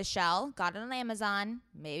that's tortoiseshell, got it on Amazon,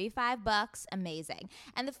 maybe $5, amazing.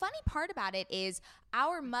 And the funny part about it is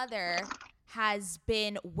our mother has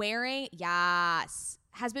been wearing, I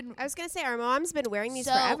was going to say, our mom's been wearing these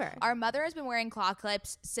so forever. Our mother has been wearing claw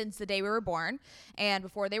clips since the day we were born and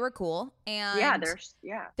before they were cool. And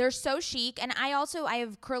they're so chic. And I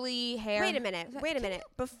have curly hair. Wait a minute.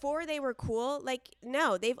 Before they were cool, like,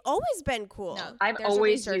 no, they've always been cool. No, I've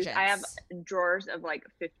always used, I have drawers of like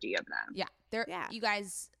 50 of them. Yeah. You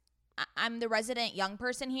guys, I'm the resident young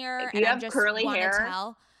person here. If you have curly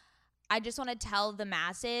hair. I just want to tell the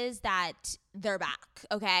masses that they're back,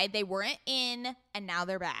 okay? They weren't in, and now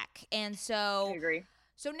they're back. And so I agree.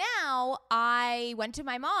 So now I went to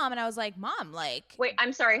my mom, and I was like, Mom, like... Wait,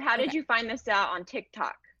 I'm sorry. How did you find this out on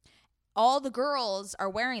TikTok? All the girls are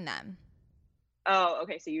wearing them. Oh,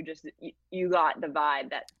 okay. So you got the vibe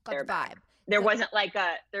that they're back.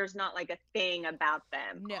 There's not like a thing about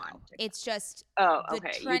them. No, it's just the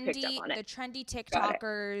trendy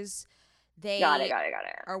TikTokers... They got it.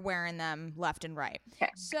 are wearing them left and right. Okay.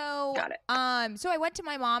 So, got it. So I went to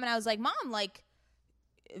my mom and I was like, Mom, like,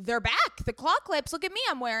 they're back. The claw clips, look at me,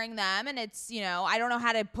 I'm wearing them. And it's, I don't know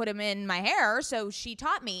how to put them in my hair. So she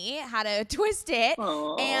taught me how to twist it.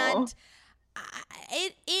 Aww. And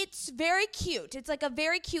it's very cute. It's like a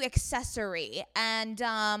very cute accessory. And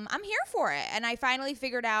I'm here for it. And I finally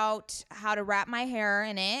figured out how to wrap my hair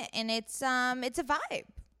in it. And it's a vibe.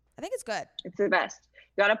 I think it's good. It's the best.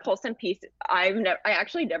 You gotta pull some pieces. I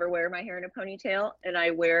actually never wear my hair in a ponytail, and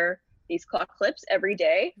I wear these claw clips every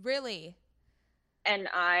day. Really? And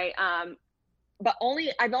I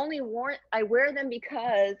wear them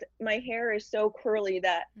because my hair is so curly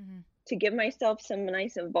that to give myself some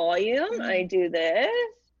nice volume, I do this,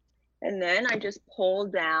 and then I just pull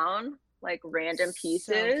down like random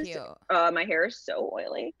pieces. So cute. My hair is so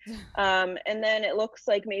oily. And then it looks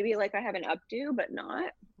like maybe like I have an updo, but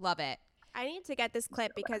not. Love it. I need to get this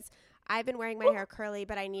clip because I've been wearing my hair curly,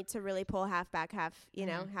 but I need to really pull half back, half,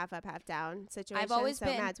 half up, half down situation. I've always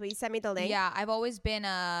been. Mads, will you send me the link? Yeah, I've always been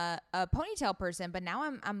a ponytail person, but now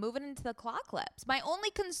I'm moving into the claw clips. My only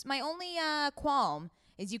qualm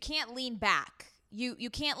is you can't lean back. You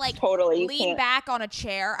can't like totally lean back on a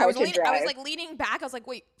chair. I was like leaning back. I was like,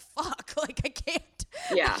 wait, fuck, like I can't.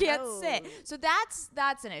 Yeah. I can't sit. So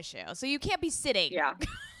that's an issue. So you can't be sitting. Yeah.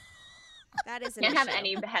 That is an Can't issue. have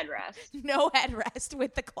any headrest. No headrest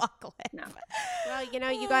with the claw clip. No. Well,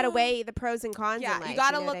 you got to weigh the pros and cons. Yeah, in life, you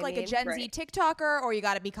got to know look what I like mean? a Gen Z TikToker, or you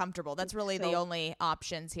got to be comfortable. That's really the only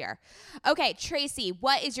options here. Okay, Tracy,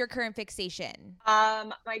 what is your current fixation?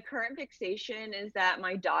 My current fixation is that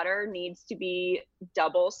my daughter needs to be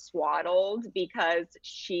double swaddled because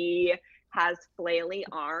she has flaily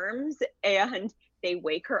arms and they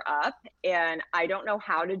wake her up, and I don't know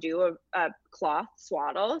how to do a cloth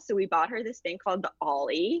swaddle. So we bought her this thing called the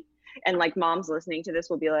Ollie, and like moms listening to this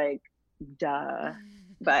will be like, duh.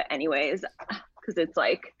 But anyways, because it's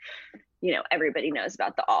like, everybody knows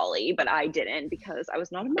about the Ollie, but I didn't because I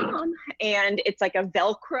was not a mom. And it's like a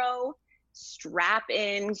Velcro strap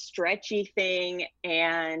in stretchy thing,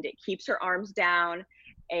 and it keeps her arms down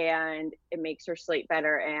and it makes her sleep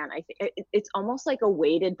better. And I think it's almost like a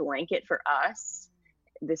weighted blanket for us.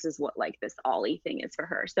 This is what like this Ollie thing is for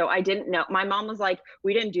her. So I didn't know. My mom was like,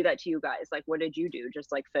 we didn't do that to you guys. Like, what did you do?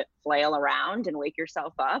 Just like flail around and wake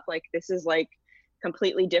yourself up? Like, this is like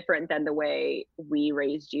completely different than the way we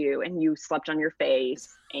raised you, and you slept on your face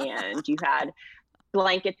and you had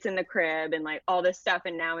blankets in the crib and like all this stuff.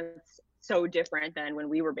 And now it's so different than when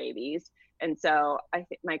we were babies. And so I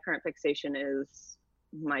think my current fixation is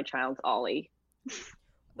my child's Ollie.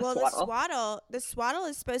 Well, the swaddle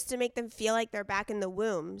is supposed to make them feel like they're back in the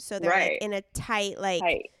womb. So they're like in a tight,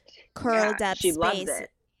 curled up she space. loves it.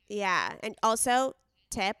 Yeah. And also,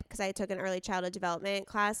 tip, because I took an early childhood development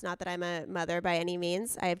class, not that I'm a mother by any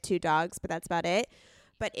means. I have 2 dogs, but that's about it.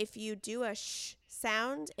 But if you do a shh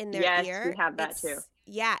sound in their ear. Yes, we have that too.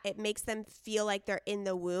 Yeah, it makes them feel like they're in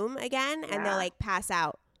the womb again, and they'll like pass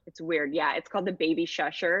out. It's weird. Yeah, it's called the baby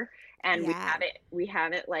shusher, and we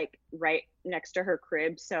have it like right next to her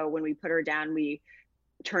crib. So when we put her down, we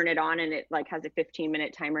turn it on, and it like has a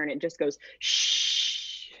 15-minute timer, and it just goes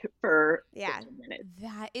shh for 15 minutes.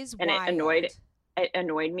 That is and wild. It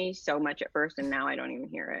annoyed me so much at first, and now I don't even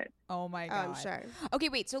hear it. Oh my God. I'm sure. Okay,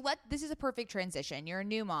 wait. So this is a perfect transition. You're a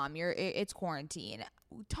new mom. It's quarantine.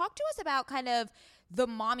 Talk to us about kind of the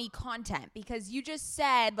mommy content, because you just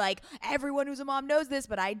said like everyone who's a mom knows this,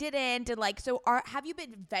 but I didn't. And like, so have you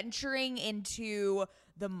been venturing into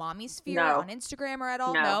the mommy sphere on Instagram or at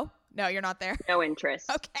all? No, you're not there. No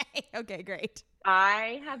interest. Okay, great.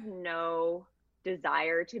 I have no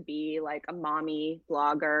desire to be like a mommy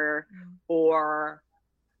blogger, or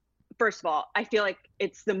first of all, I feel like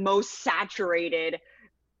it's the most saturated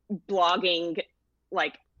blogging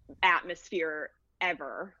like atmosphere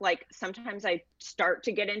ever. Like sometimes I start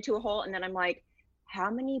to get into a hole, and then I'm like, how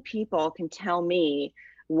many people can tell me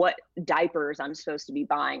what diapers I'm supposed to be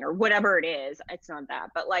buying or whatever it is? It's not that,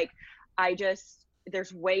 but like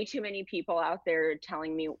there's way too many people out there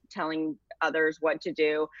telling others what to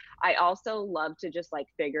do. I also love to just like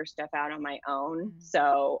figure stuff out on my own.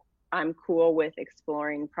 So I'm cool with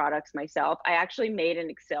exploring products myself. I actually made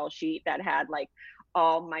an Excel sheet that had like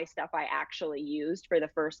all my stuff I actually used for the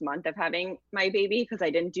first month of having my baby, because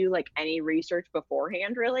I didn't do like any research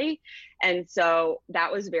beforehand really. And so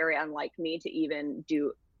that was very unlike me to even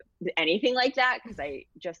do anything like that, because I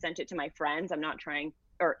just sent it to my friends. I'm not trying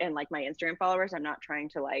and like my Instagram followers, I'm not trying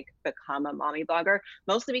to like become a mommy blogger,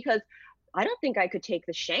 mostly because I don't think I could take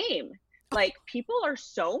the shame. Like people are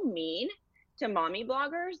so mean to mommy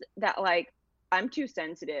bloggers that like I'm too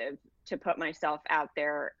sensitive to put myself out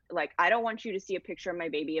there. Like I don't want you to see a picture of my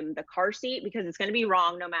baby in the car seat, because it's going to be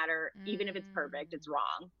wrong no matter, even if it's perfect, it's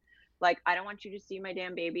wrong. Like I don't want you to see my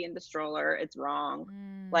damn baby in the stroller, it's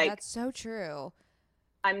wrong. Like that's so true.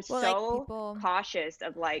 I'm cautious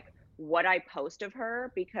of like what I post of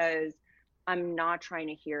her, because I'm not trying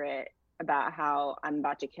to hear it about how I'm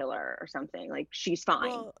about to kill her or something. Like she's fine.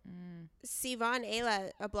 Well, Sivan Ayla,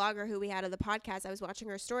 a blogger who we had on the podcast, I was watching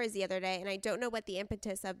her stories the other day, and I don't know what the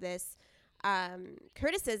impetus of this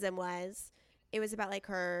criticism was. It was about like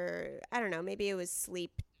her, I don't know, maybe it was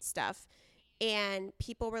sleep stuff. And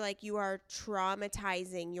people were like, you are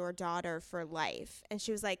traumatizing your daughter for life. And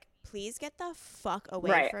she was like, please get the fuck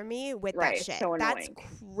away from me with that shit. So that's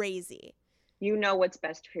crazy. You know what's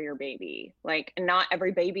best for your baby. Like, not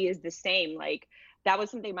every baby is the same. Like, that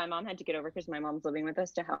was something my mom had to get over, because my mom's living with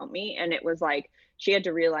us to help me. And it was like, she had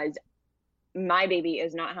to realize my baby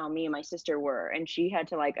is not how me and my sister were. And she had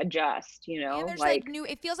to like adjust, you know? And there's like new,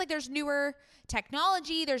 it feels like there's newer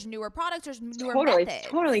technology, there's newer products, there's newer methods. It's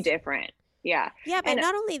totally different. Yeah. Yeah, but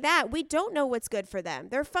not only that, we don't know what's good for them.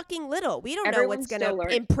 They're fucking little. We don't know what's going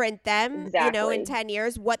to imprint them, you know, in 10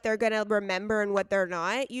 years, what they're going to remember and what they're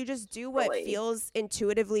not. You just do what feels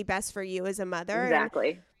intuitively best for you as a mother.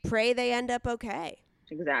 Exactly. And pray they end up okay.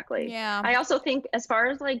 Exactly. Yeah. I also think as far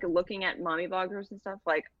as like looking at mommy bloggers and stuff,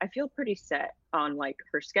 like I feel pretty set on like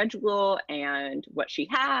her schedule and what she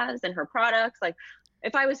has and her products. Like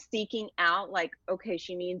if I was seeking out like, okay,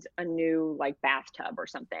 she needs a new like bathtub or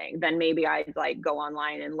something, then maybe I'd like go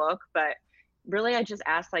online and look. But really I just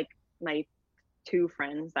ask like my 2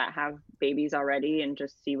 friends that have babies already and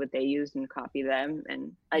just see what they use and copy them.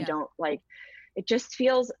 And I don't like, it just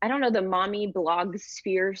feels, I don't know, the mommy blog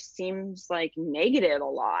sphere seems like negative a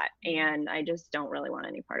lot, and I just don't really want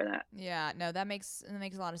any part of that. Yeah, no, that makes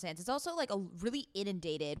a lot of sense. It's also like a really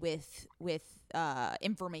inundated with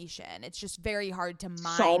information. It's just very hard to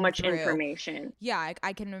mine so much through. Information. Yeah,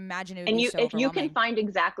 I can imagine it would and be you, so if you overwhelming. can find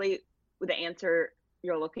exactly the answer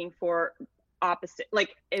you're looking for, opposite,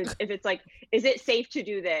 like if it's like, is it safe to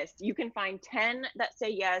do this, you can find 10 that say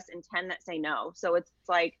yes and 10 that say no. So it's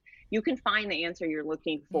like you can find the answer you're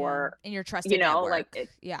looking for in your trusted network. Like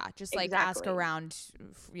just like ask around.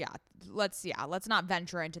 Let's not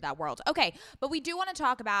venture into that world. Okay, but we do want to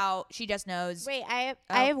talk about She Just Knows. Wait, I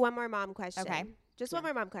have one more mom question. Okay, just one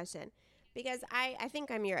more mom question, because I think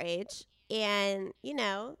I'm your age, and you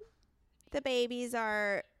know, the babies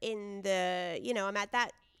are in the, you know, I'm at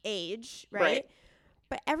that age, right?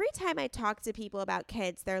 But every time I talk to people about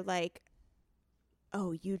kids, they're like,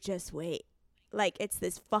 oh, you just wait. Like, it's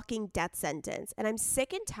this fucking death sentence. And I'm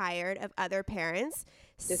sick and tired of other parents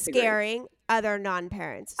scaring other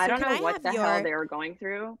non-parents. So I don't know what the hell they were going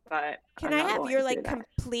through, but can I have your like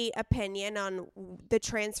complete opinion on the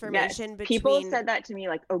transformation between people said that to me,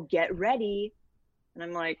 like, oh, get ready. And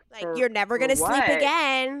I'm like you're never gonna sleep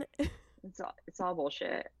again. It's all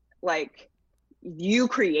bullshit. Like, you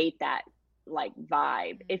create that like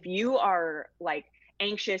vibe. If you are like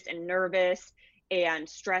anxious and nervous and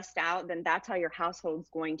stressed out, then that's how your household's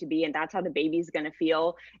going to be, and that's how the baby's going to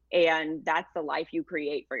feel, and that's the life you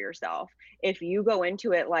create for yourself. If you go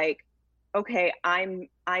into it like, okay, I'm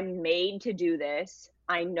made to do this,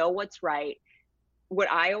 I know what's right.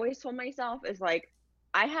 What I always told myself is like,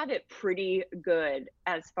 I have it pretty good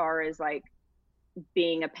as far as like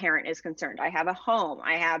being a parent is concerned. I have a home,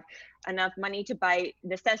 I have enough money to buy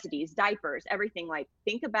necessities, diapers, everything. Like,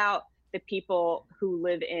 think about the people who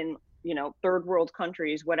live in, you know, third world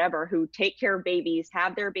countries, whatever, who take care of babies,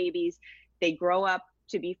 have their babies, they grow up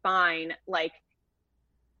to be fine. Like,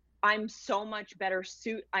 I'm so much better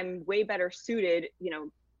I'm way better suited, you know,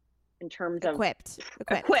 in terms of equipped,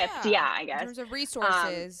 yeah, I guess. In terms of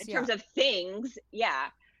resources. In terms of things, yeah.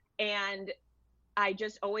 And I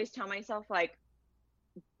just always tell myself, like,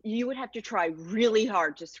 you would have to try really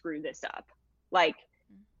hard to screw this up. Like,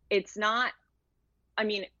 it's not, I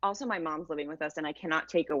mean, also my mom's living with us, and I cannot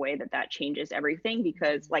take away that changes everything,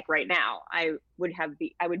 because like right now I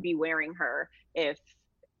would be wearing her if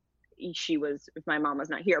my mom was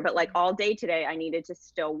not here, but like all day today I needed to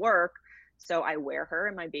still work. So I wear her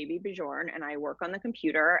and my baby Bjorn, and I work on the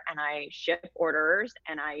computer, and I ship orders,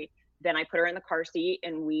 and then I put her in the car seat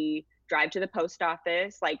and we drive to the post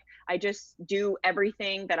office. Like, I just do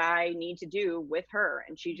everything that I need to do with her,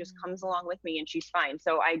 and she just comes along with me and she's fine.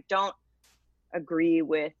 So I don't agree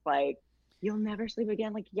with like, you'll never sleep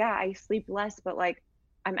again. Like, yeah, I sleep less, but like,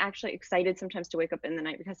 I'm actually excited sometimes to wake up in the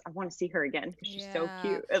night because I want to see her again, because she's so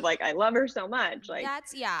cute. And like, I love her so much. Like,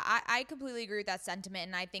 I completely agree with that sentiment.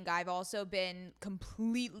 And I think I've also been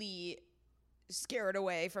completely scared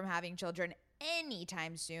away from having children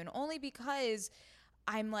anytime soon, only because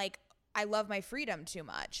I'm like, I love my freedom too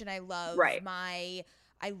much, and I love my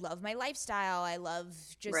lifestyle. I love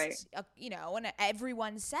just, you know, and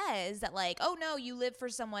everyone says that like, oh no, you live for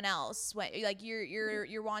someone else, when like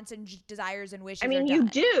your wants and desires and wishes. I mean, you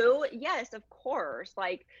do. Yes, of course.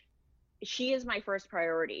 Like, she is my first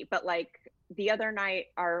priority, but like the other night,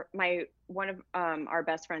 one of our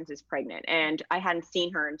best friends is pregnant, and I hadn't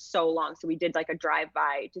seen her in so long. So we did like a drive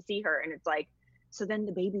by to see her, and it's like, so then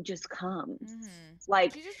the baby just comes.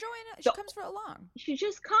 Like, she comes for along. She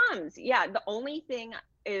just comes. Yeah. The only thing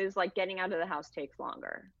is like getting out of the house takes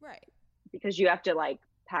longer. Right. Because you have to like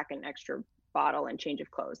pack an extra bottle and change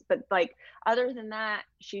of clothes. But like, other than that,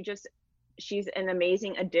 she's an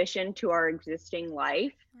amazing addition to our existing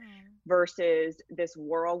life versus this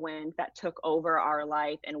whirlwind that took over our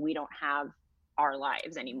life, and we don't have our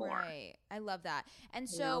lives anymore. Right. I love that. And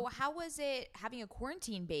so how was it having a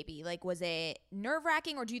quarantine baby? Like, was it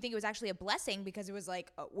nerve-wracking, or do you think it was actually a blessing because it was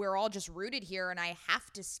like, we're all just rooted here and I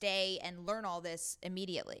have to stay and learn all this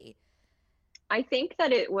immediately? I think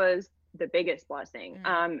that it was the biggest blessing.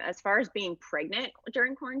 As far as being pregnant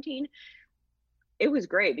during quarantine, it was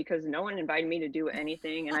great because no one invited me to do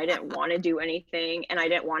anything, and I didn't want to do anything, and I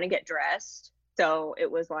didn't want to get dressed. So it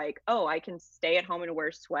was like, oh, I can stay at home and wear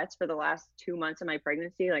sweats for the last 2 months of my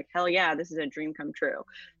pregnancy. Like, hell yeah, this is a dream come true.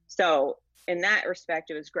 So in that respect,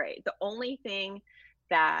 it was great. The only thing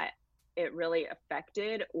that it really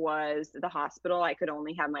affected was the hospital. I could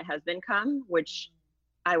only have my husband come, which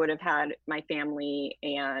I would have had my family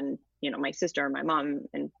and, you know, my sister and my mom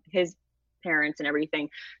and his parents and everything.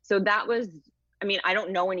 So that was, I mean, I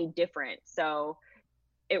don't know any different. So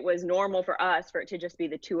it was normal for us for it to just be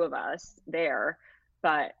the two of us there.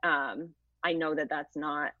 But I know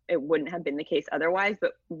that it wouldn't have been the case otherwise.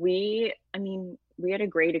 But we had a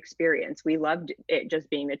great experience. We loved it just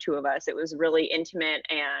being the two of us. It was really intimate,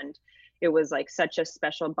 and it was like such a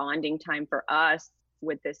special bonding time for us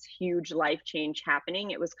with this huge life change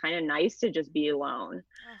happening. It was kind of nice to just be alone.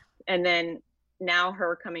 And then now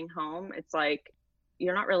her coming home, it's like,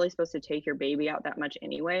 you're not really supposed to take your baby out that much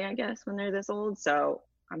anyway, I guess, when they're this old. So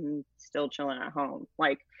I'm still chilling at home.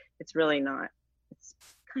 Like, it's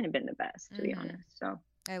kind of been the best, to be honest. So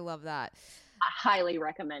I love that. I highly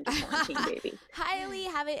recommend a quarantine baby. highly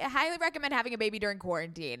recommend having a baby during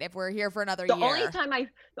quarantine if we're here for another year. The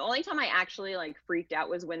only time I actually like freaked out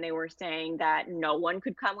was when they were saying that no one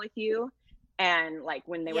could come with you. And like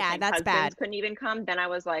when they were saying husbands couldn't even come, then I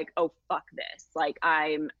was like, oh, fuck this. Like,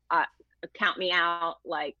 count me out.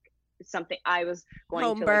 Like, something I was going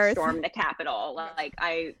Home to birth. like storm the Capitol. Like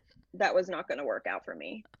that was not going to work out for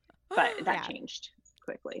me, but that Yeah. changed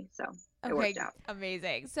quickly. So it Okay, worked out.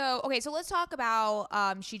 amazing. So let's talk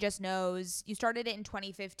about She Just Knows. You started it in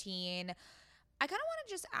 2015. I kind of want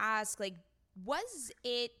to just ask, like, was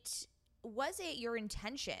it your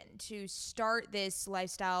intention to start this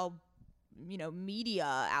lifestyle,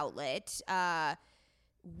 media outlet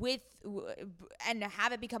and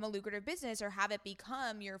have it become a lucrative business, or have it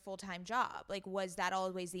become your full-time job? Like, was that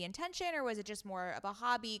always the intention, or was it just more of a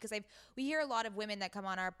hobby? Because we hear a lot of women that come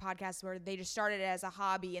on our podcast where they just started it as a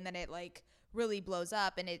hobby and then it like really blows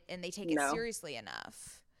up and they take it seriously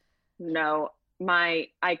enough. No, I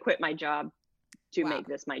quit my job to make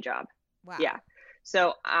this my job. Wow. Yeah.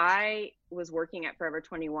 So I was working at Forever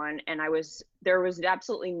 21 and there was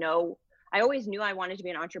absolutely I always knew I wanted to be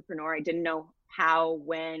an entrepreneur. I didn't know how,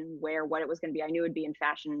 when, where, what it was going to be. I knew it'd be in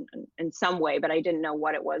fashion in some way, but I didn't know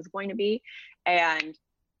what it was going to be. And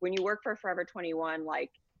when you work for Forever 21,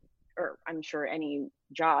 like, or I'm sure any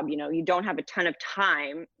job, you don't have a ton of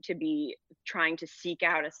time to be trying to seek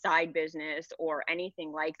out a side business or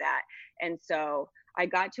anything like that. And so I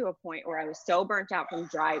got to a point where I was so burnt out from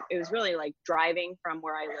it was really like driving from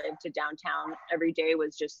where I lived to downtown every day it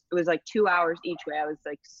was like 2 hours each way. I was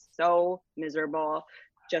like so miserable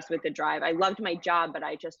just with the drive. I loved my job, but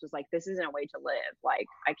I just was like, this isn't a way to live. Like,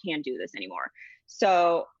 I can't do this anymore.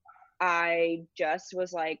 So I just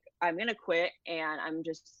was like, I'm going to quit, and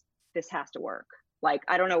this has to work. Like,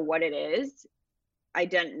 I don't know what it is. I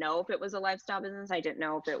didn't know if it was a lifestyle business. I didn't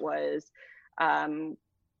know if it was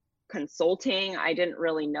consulting. I didn't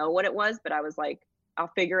really know what it was, but I was like,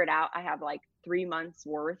 I'll figure it out. I have like 3 months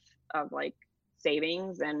worth of like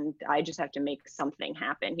savings, and I just have to make something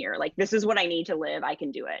happen here. Like, this is what I need to live. I can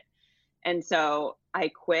do it. And so I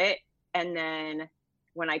quit. And then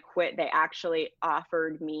when I quit, they actually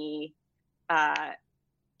offered me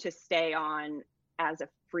to stay on as a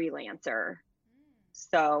freelancer.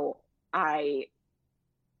 So I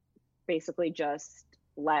basically just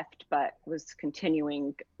left, but was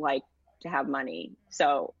continuing like to have money.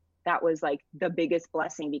 So that was like the biggest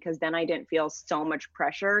blessing, because then I didn't feel so much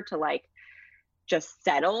pressure to like just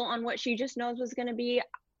settle on what She Just Knows was going to be,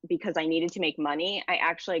 because I needed to make money. I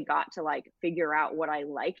actually got to like figure out what I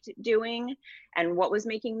liked doing and what was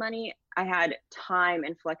making money. I had time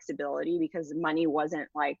and flexibility, because money wasn't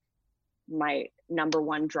like my number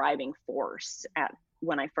one driving force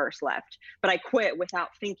when I first left. But I quit without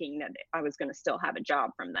thinking that I was going to still have a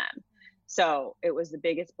job from them. So it was the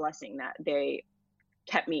biggest blessing that they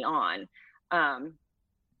kept me on.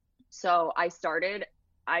 So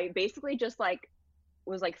I basically just like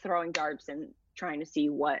was like throwing darts and trying to see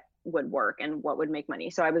what would work and what would make money.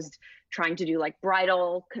 So I was trying to do like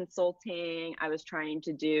bridal consulting. I was trying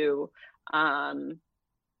to do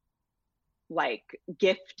like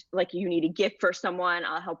gift, like you need a gift for someone,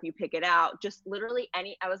 I'll help you pick it out. Just literally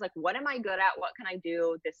I was like, what am I good at? What can I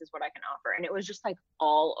do? This is what I can offer. And it was just like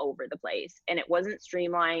all over the place, and it wasn't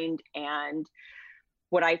streamlined. And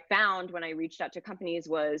what I found when I reached out to companies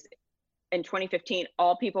was, in 2015,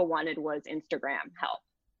 all people wanted was Instagram help,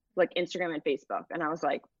 like Instagram and Facebook. And I was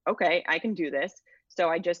like, okay, I can do this. So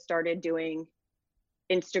I just started doing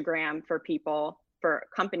Instagram for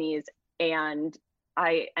companies, and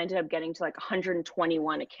I ended up getting to like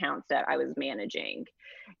 121 accounts that I was managing.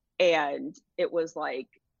 And it was like,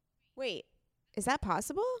 wait, is that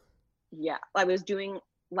possible? Yeah, I was doing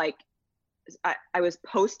like, I was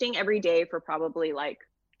posting every day for probably like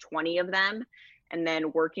 20 of them, and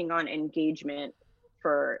then working on engagement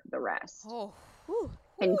for the rest.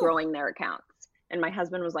 And growing their accounts. And my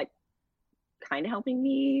husband was like kind of helping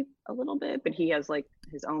me a little bit, but he has like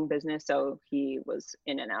his own business, so he was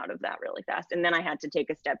in and out of that really fast. And then I had to take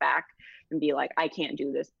a step back and be like, I can't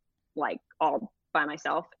do this like all by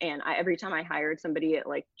myself. And every time I hired somebody, it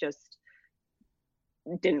like just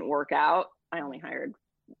didn't work out. I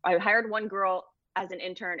hired one girl as an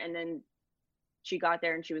intern, and then she got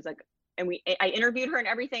there and she was like, I interviewed her and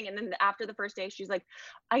everything. And then after the first day, she's like,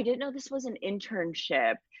 I didn't know this was an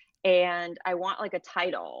internship, and I want like a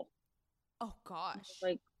title. Oh gosh.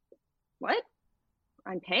 Like, what?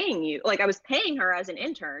 I'm paying you. Like, I was paying her as an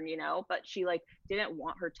intern, but she like didn't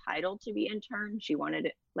want her title to be intern. She wanted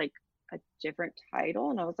it like a different title.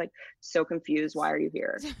 And I was like, so confused. Why are you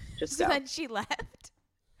here? Just so go. then she left.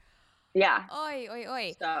 Yeah.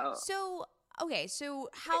 Oi. So okay. So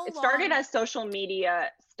how it started as social media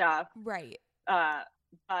stuff. Right.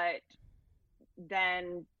 But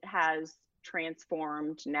then has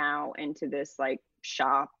transformed now into this like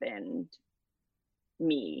shop and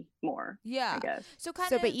me more. Yeah. I guess. So kind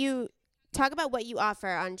So, of. but you Talk about what you offer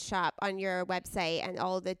on shop on your website and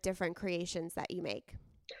all the different creations that you make.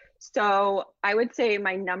 So I would say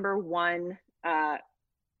my number one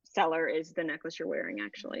seller is the necklace you're wearing,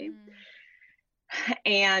 actually.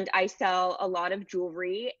 And I sell a lot of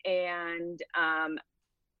jewelry, and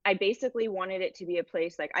I basically wanted it to be a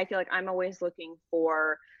place, like, I feel like I'm always looking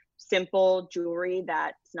for simple jewelry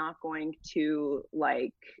that's not going to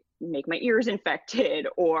like make my ears infected,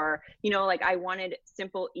 or, you know, like I wanted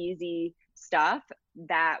simple, easy stuff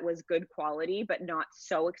that was good quality but not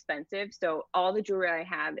so expensive. So all the jewelry I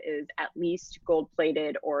have is at least gold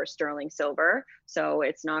plated or sterling silver, so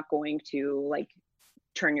it's not going to like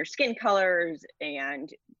turn your skin colors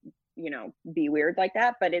and, you know, be weird like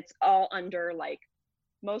that. But it's all under, like,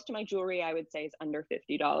 most of my jewelry I would say is under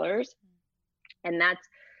 $50. And that's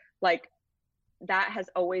like, that has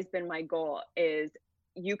always been my goal, is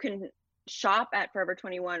you can shop at Forever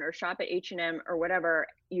 21 or shop at H&M or whatever.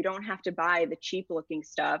 You don't have to buy the cheap looking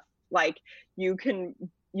stuff. Like, you can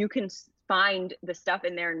find the stuff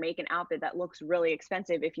in there and make an outfit that looks really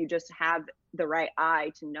expensive if you just have the right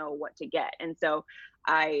eye to know what to get. And so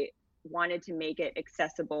I wanted to make it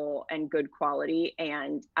accessible and good quality,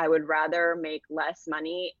 and I would rather make less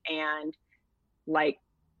money and like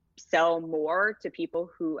sell more to people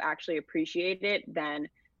who actually appreciate it than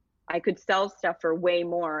I could sell stuff for way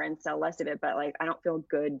more and sell less of it, but like I don't feel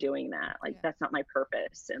good doing that. Like, that's not my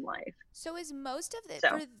purpose in life. So is most of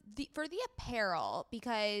So for the apparel,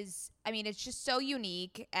 because I mean it's just so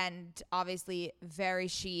unique and obviously very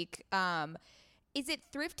chic. Is it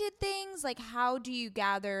thrifted things? Like, how do you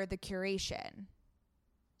gather the curation?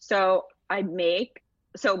 So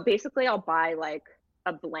basically I'll buy like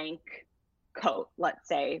a blank coat, let's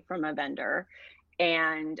say, from a vendor,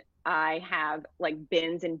 and I have like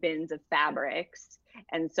bins and bins of fabrics.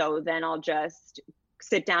 And so then I'll just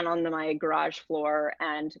sit down on my garage floor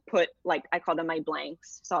and put, like, I call them my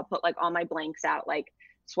blanks. So I'll put like all my blanks out, like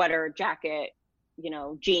sweater, jacket, you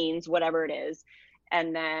know, jeans, whatever it is.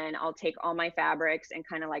 And then I'll take all my fabrics and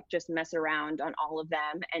kind of like just mess around on all of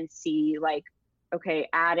them and see, like, okay,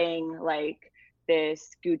 adding like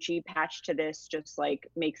this Gucci patch to this just like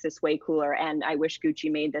makes this way cooler. And I wish Gucci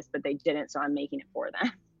made this, but they didn't. So I'm making it for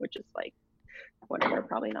them, which is like, whatever,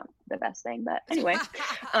 probably not the best thing, but anyway.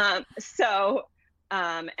 And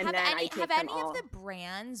Have then I take have them any all. of the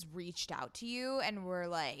brands reached out to you and were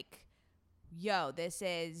like, yo, this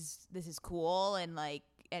is cool, and like,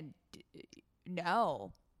 and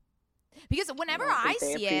no? Because whenever I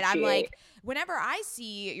see it, I'm like, whenever I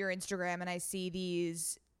see your Instagram and I see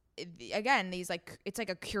these, again, these like, it's like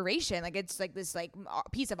a curation, like it's like this like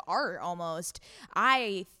piece of art almost,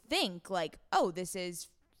 I think like, oh, this is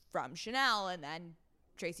from Chanel, and then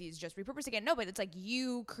Tracy's just repurposing it. No, but it's like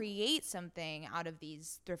you create something out of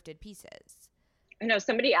these thrifted pieces. I know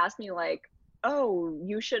somebody asked me like, oh,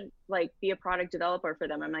 you should like be a product developer for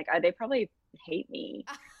them. I'm like, they probably hate me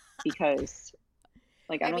because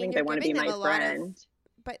like, I don't think they want to be my friend.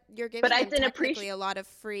 But you're giving them technically a lot of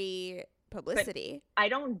free publicity. But I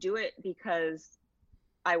don't do it because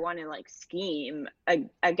I want to like scheme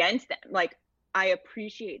against them. Like, I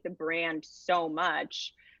appreciate the brand so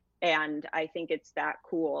much, and I think it's that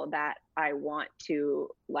cool that I want to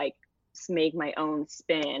like make my own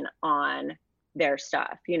spin on their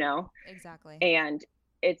stuff, you know? Exactly. And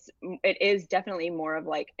it is definitely more of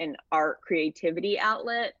like an art creativity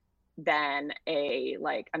outlet than a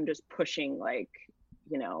like I'm just pushing like,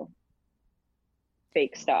 you know,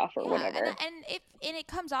 fake stuff or whatever. And it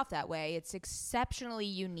comes off that way. It's exceptionally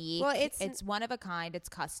unique. Well, it's one of a kind. It's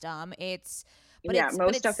custom.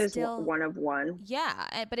 Most stuff is one of one.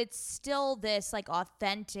 Yeah, but it's still this like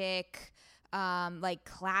authentic, like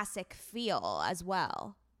classic feel as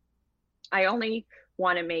well. I only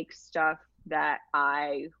want to make stuff that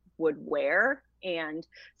I would wear, and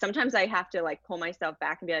sometimes I have to like pull myself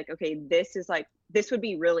back and be like, okay, this would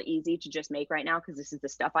be really easy to just make right now because this is the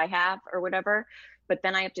stuff I have or whatever. But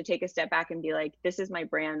then I have to take a step back and be like, this is my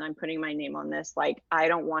brand. I'm putting my name on this. Like, I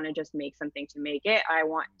don't want to just make something to make it. I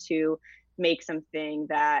want to make something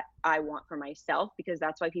that I want for myself, because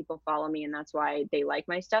that's why people follow me and that's why they like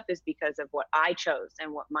my stuff, is because of what I chose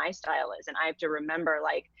and what my style is. And I have to remember,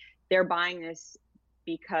 like, they're buying this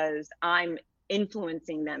because I'm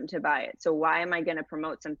influencing them to buy it. So why am I going to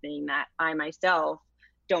promote something that I myself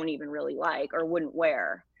don't even really like or wouldn't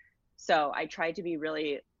wear? So I try to be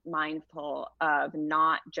really mindful of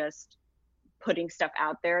not just putting stuff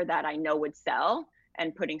out there that I know would sell,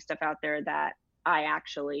 and putting stuff out there that I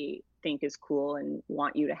actually think is cool and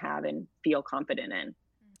want you to have and feel confident in.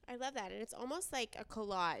 I love that. And it's almost like a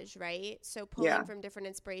collage, right? So pulling from different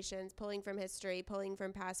inspirations, pulling from history, pulling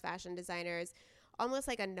from past fashion designers, almost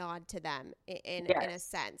like a nod to them in a Yes,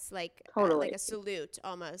 sense, like totally. like a salute,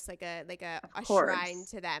 almost like a Of shrine course.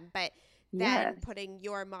 to them. But then Yes. putting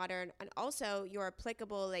your modern and also your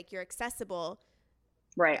applicable, like your accessible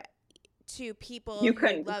Right. to people You who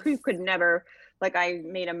couldn't, love. you could never, like I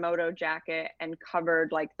made a moto jacket and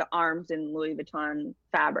covered like the arms in Louis Vuitton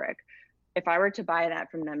fabric. If I were to buy that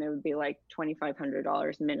from them, it would be like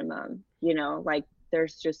 $2,500 minimum, like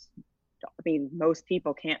there's just, I mean, most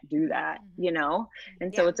people can't do that,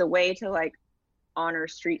 And so Yeah. it's a way to like honor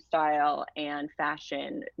street style and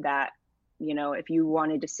fashion that, if you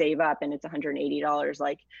wanted to save up and it's $180,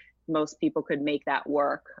 like most people could make that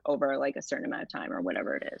work over like a certain amount of time or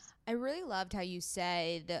whatever it is. I really loved how you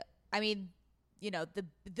said, I mean,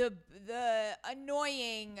 the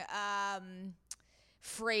annoying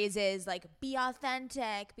phrases like be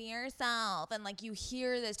authentic, be yourself, and like you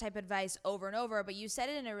hear this type of advice over and over, but you said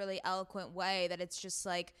it in a really eloquent way that it's just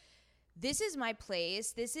like, this is my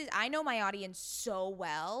place. I know my audience so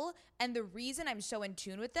well. And the reason I'm so in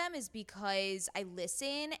tune with them is because I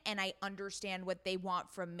listen and I understand what they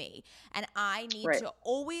want from me. And I need to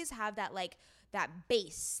always have that, like, that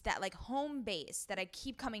base, that like home base that I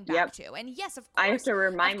keep coming back to. And yes, of course. I have to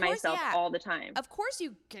remind myself all the time. Of course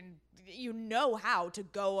you can, how to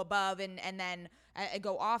go above and then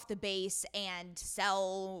go off the base and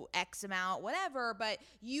sell X amount, whatever, but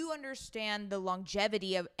you understand the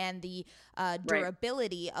longevity of and the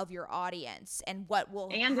durability of your audience and what will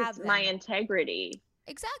and have it's them. My integrity.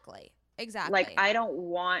 Exactly. Like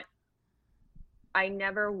I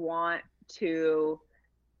never want to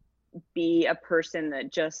be a person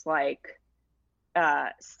that just like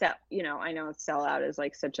I know sell out is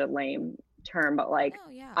like such a lame term, but like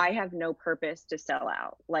I have no purpose to sell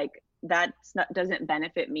out. Like doesn't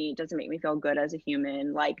benefit me, doesn't make me feel good as a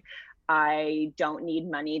human. Like I don't need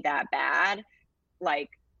money that bad, like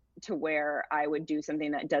to where I would do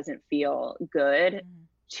something that doesn't feel good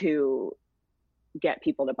to get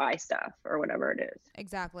people to buy stuff or whatever it is.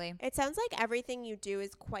 Exactly. It sounds like everything you do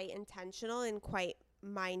is quite intentional and quite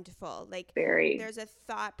mindful. Like there's a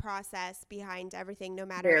thought process behind everything, no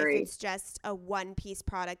matter if it's just a one piece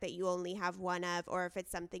product that you only have one of, or if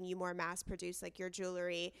it's something you more mass produce like your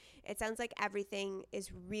jewelry. It sounds like everything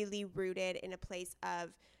is really rooted in a place of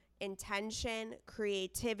intention,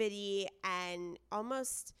 creativity, and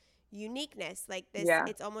almost uniqueness. Like this,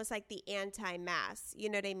 it's almost like the anti-mass, you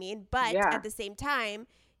know what I mean? But at the same time,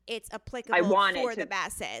 it's applicable for the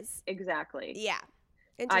masses. Exactly. Yeah.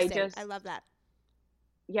 Interesting. I love that.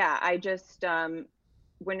 Yeah, I just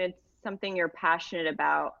when it's something you're passionate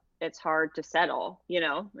about, it's hard to settle,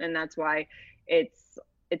 and that's why it's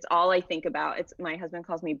all I think about. It's my husband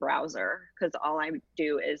calls me browser because all I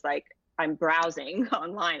do is like I'm browsing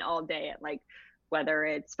online all day at like whether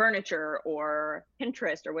it's furniture or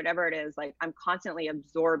Pinterest or whatever it is. Like I'm constantly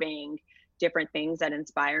absorbing different things that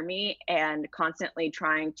inspire me and constantly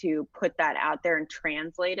trying to put that out there and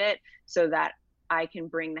translate it so that I can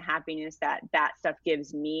bring the happiness that stuff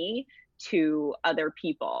gives me to other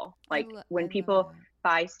people. Like when people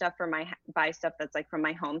buy stuff that's like from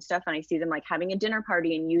my home stuff and I see them like having a dinner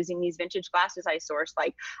party and using these vintage glasses I sourced,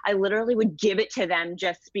 like I literally would give it to them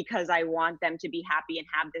just because I want them to be happy and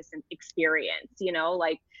have this experience,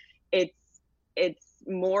 like it's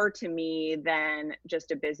more to me than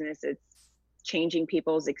just a business. It's changing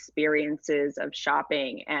people's experiences of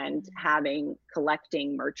shopping and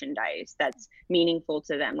collecting merchandise that's meaningful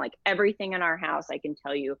to them. Like everything in our house, I can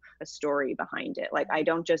tell you a story behind it. Like I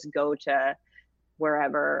don't just go to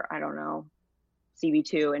wherever, I don't know,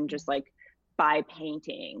 CB2 and just like buy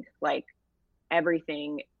painting. Like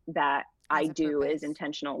everything that I do is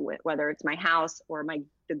intentional with, whether it's my house or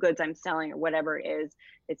the goods I'm selling or whatever it is.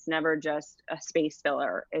 It's never just a space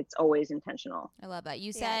filler. It's always intentional. I love that.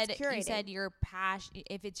 You said your passion,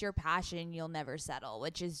 if it's your passion, you'll never settle,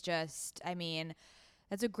 which is just, I mean,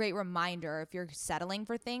 that's a great reminder. If you're settling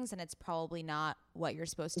for things, and it's probably not what you're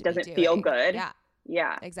supposed to be doing. It doesn't feel good.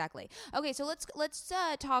 Yeah, exactly. Okay, so let's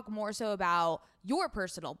talk more so about your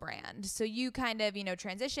personal brand. So you kind of,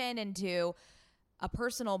 transition into a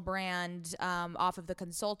personal brand off of the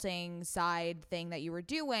consulting side thing that you were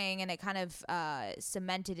doing, and it kind of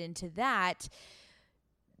cemented into that.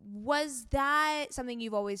 Was that something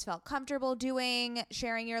you've always felt comfortable doing,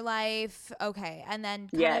 sharing your life? Okay. And then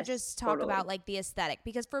kind of just talk about like the aesthetic,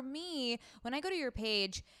 because for me, when I go to your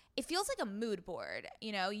page, it feels like a mood board.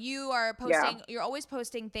 You are posting, you're always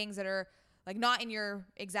posting things that are like not in your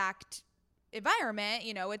exact environment,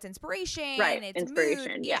 you know, it's inspiration, Right. it's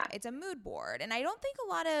Inspiration. mood. Yeah. It's a mood board. And I don't think a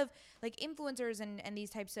lot of like influencers and these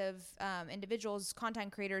types of individuals,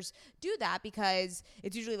 content creators do that, because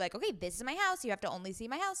it's usually like, okay, this is my house. You have to only see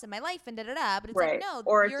my house and my life and da-da-da. But it's like, Right. no,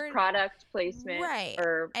 Or it's you're product placement right.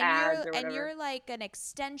 or ads or And whatever. you're like an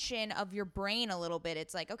extension of your brain a little bit.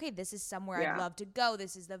 It's like, okay, this is somewhere Yeah. I'd love to go.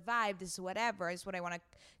 This is the vibe. This is whatever. This is what I want to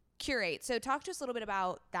curate. So talk to us a little bit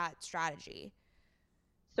about that strategy.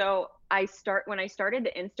 So when I started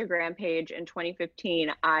the Instagram page in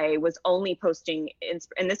 2015, I was only posting,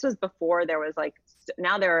 and this was before there was like,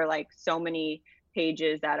 now there are like so many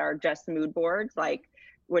pages that are just mood boards, like,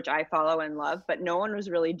 which I follow and love, but no one was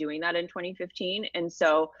really doing that in 2015. And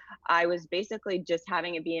so I was basically just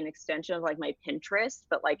having it be an extension of like my Pinterest,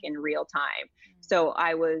 but like in real time. So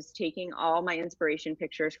I was taking all my inspiration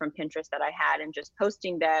pictures from Pinterest that I had and just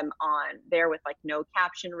posting them on there with like no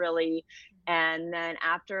caption really. And then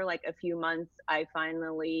after like a few months, I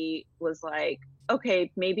finally was like, okay,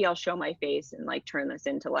 maybe I'll show my face and like turn this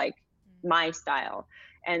into like my style.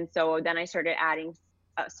 And so then I started adding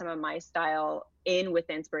some of my style in with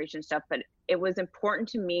the inspiration stuff. But it was important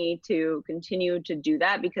to me to continue to do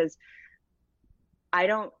that because I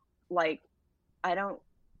don't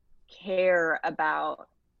care about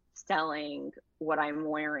selling what I'm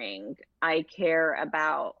wearing. I care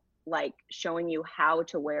about like showing you how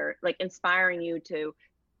to wear, like inspiring you to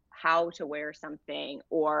how to wear something,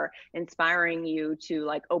 or inspiring you to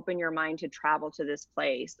like open your mind to travel to this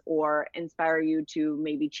place, or inspire you to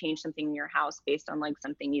maybe change something in your house based on like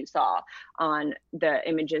something you saw on the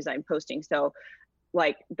images I'm posting. So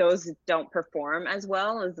like those don't perform as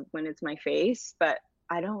well as when it's my face, but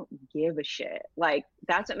I don't give a shit. Like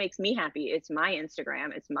that's what makes me happy. It's my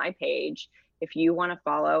Instagram, it's my page. If you want to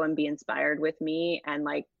follow and be inspired with me and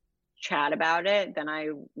like chat about it, then I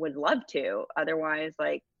would love to. Otherwise,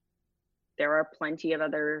 like there are plenty of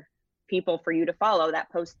other people for you to follow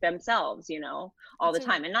that post themselves, you know, all the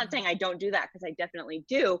time. And not saying I don't do that, because I definitely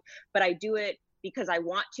do, but I do it because I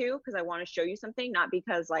want to, because I want to show you something, not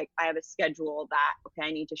because like I have a schedule that, okay,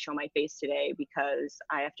 I need to show my face today because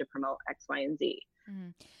I have to promote X, Y, and Z. Mm-hmm.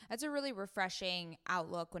 That's a really refreshing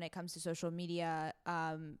outlook when it comes to social media,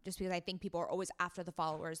 just because I think people are always after the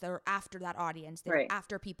followers. They're after that audience. They're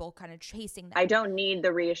after people kind of chasing them. I don't need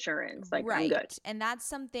the reassurance. Like, I'm good. And that's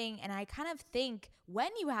something, and I kind of think when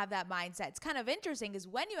you have that mindset, it's kind of interesting, is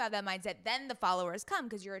when you have that mindset, then the followers come,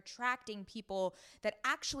 because you're attracting people that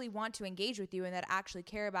actually want to engage with you and that actually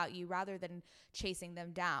care about you rather than chasing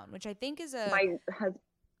them down, which I think is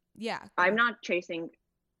I'm not chasing.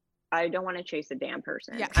 I don't want to chase a damn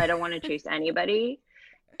person. Yeah. I don't want to chase anybody.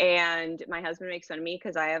 And my husband makes fun of me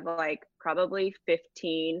because I have like probably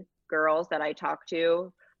 15 girls that I talk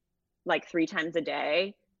to like 3 times a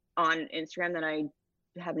day on Instagram that I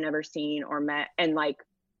have never seen or met. And like,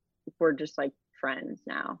 we're just like friends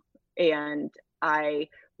now. And I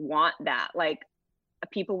want that. Like,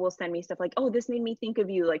 people will send me stuff like, oh, this made me think of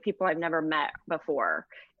you, like people I've never met before.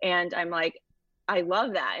 And I'm like, I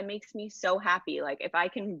love that. It makes me so happy. Like if I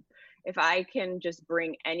can just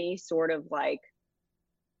bring any sort of like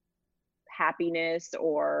happiness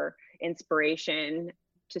or inspiration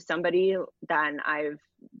to somebody, then I've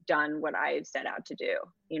done what I've set out to do.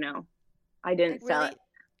 You know, I didn't sell it.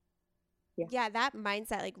 Yeah, that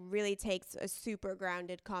mindset like really takes a super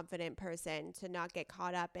grounded, confident person to not get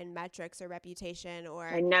caught up in metrics or reputation or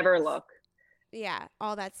I never look. Yeah,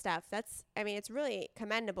 all that stuff. It's really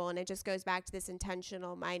commendable, and it just goes back to this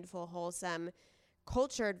intentional, mindful, wholesome,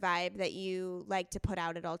 cultured vibe that you like to put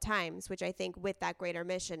out at all times, which I think with that greater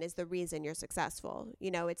mission is the reason you're successful.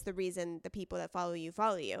 You know, it's the reason the people that follow you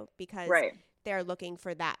because they're looking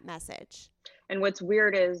for that message. And what's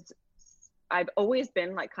weird is I've always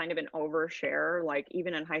been like kind of an overshare. Like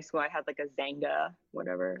even in high school, I had like a Zanga,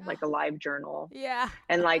 whatever, like a live journal. Yeah.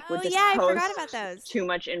 And like would just I post forgot about those. Too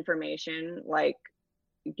much information, like,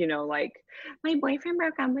 you know, like my boyfriend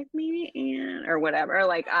broke up with me and or whatever.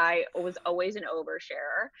 Like I was always an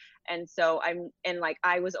overshare. And so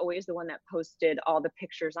I was always the one that posted all the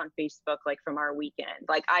pictures on Facebook, like from our weekend.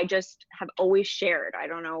 Like I just have always shared. I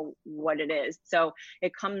don't know what it is. So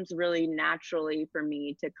it comes really naturally for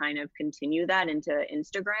me to kind of continue that into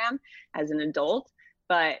Instagram as an adult.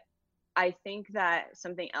 But I think that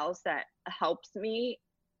something else that helps me,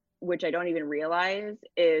 which I don't even realize,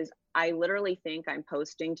 is I literally think I'm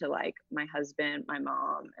posting to like my husband, my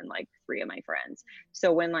mom, and like 3 of my friends.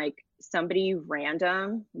 So when like somebody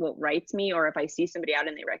random writes me, or if I see somebody out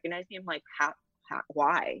and they recognize me, I'm like,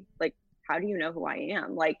 why? Like, how do you know who I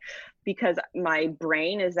am? Like, because my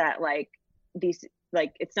brain is that like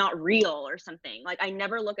like it's not real or something. Like I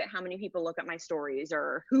never look at how many people look at my stories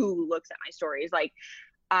or who looks at my stories. Like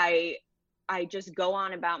I just go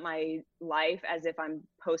on about my life as if I'm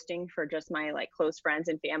posting for just my like close friends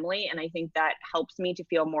and family. And I think that helps me to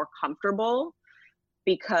feel more comfortable,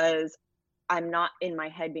 because I'm not in my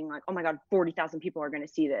head being like, oh my God, 40,000 people are going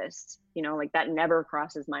to see this. You know, like that never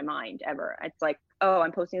crosses my mind ever. It's like, oh,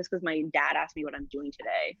 I'm posting this because my dad asked me what I'm doing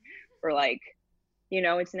today. Or like, you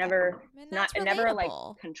know, it's never never like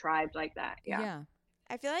contrived like that. Yeah.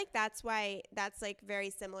 I feel like that's why that's like very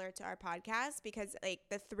similar to our podcast, because like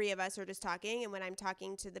the three of us are just talking, and when I'm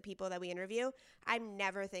talking to the people that we interview, I'm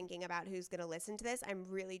never thinking about who's going to listen to this. I'm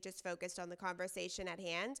really just focused on the conversation at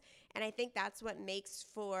hand, and I think that's what makes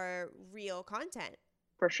for real content.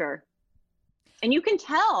 For sure. And you can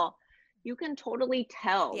totally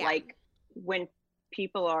tell like when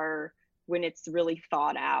it's really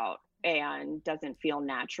thought out and doesn't feel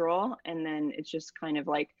natural, and then it's just kind of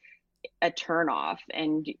like a turn off,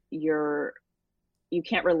 and you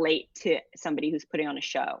can't relate to somebody who's putting on a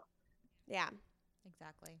show. Yeah,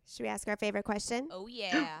 exactly. Should we ask our favorite question? Oh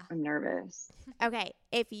yeah. I'm nervous. Okay,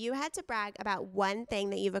 if you had to brag about one thing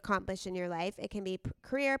that you've accomplished in your life, it can be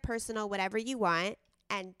career, personal, whatever you want,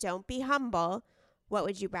 and don't be humble, what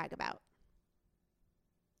would you brag about?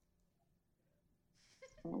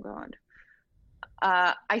 Oh God.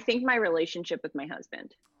 I think my relationship with my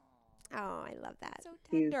husband. Oh, I love that. So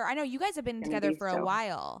tender. I know you guys have been together for a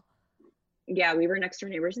while. Yeah, we were next door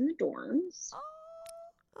neighbors in the dorms.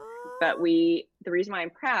 But the reason why I'm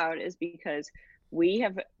proud is because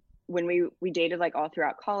when we dated like all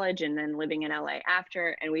throughout college and then living in LA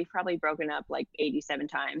after, and we've probably broken up like 87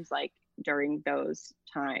 times, like during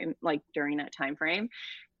that time frame,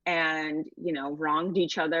 and, you know, wronged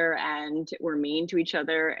each other and were mean to each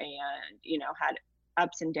other and, you know, had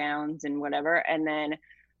ups and downs and whatever. And then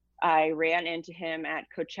I ran into him at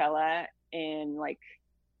Coachella in like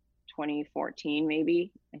 2014,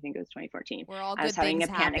 maybe. I think it was 2014. I was having a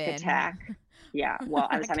panic attack. Yeah. Well,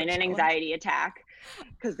 I was having an anxiety attack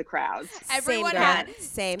because the crowds. Everyone had.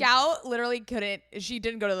 Same. Scout literally she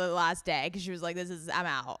didn't go to the last day because she was like, I'm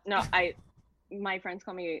out. No, my friends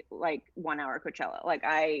call me like 1 hour Coachella. Like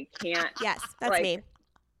I can't. Yes, that's like, me.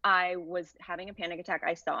 I was having a panic attack.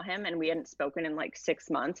 I saw him and we hadn't spoken in like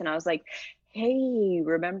 6 months. And I was like, hey,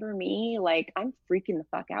 remember me? Like, I'm freaking the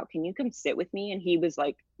fuck out. Can you come sit with me? And he was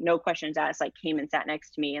like, no questions asked, like came and sat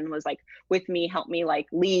next to me and was like with me, helped me like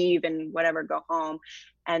leave and whatever, go home.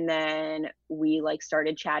 And then we like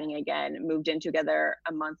started chatting again, moved in together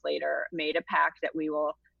a month later, made a pact that we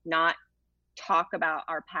will not talk about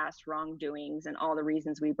our past wrongdoings and all the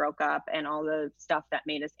reasons we broke up and all the stuff that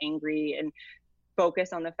made us angry, and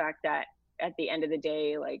focus on the fact that at the end of the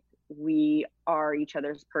day, like we are each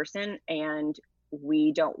other's person and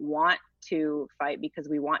we don't want to fight because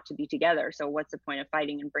we want to be together. So what's the point of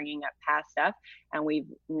fighting and bringing up past stuff? And we've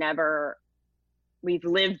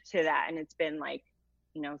lived to that. And it's been like,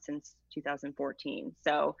 you know, since 2014.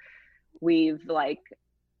 So we've like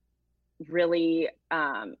really,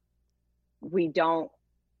 I don't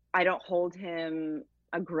hold him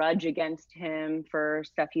a grudge against him for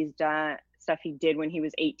stuff he's done, stuff he did when he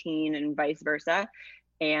was 18 and vice versa.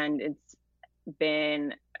 And it's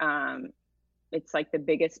been, it's like the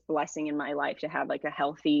biggest blessing in my life to have like a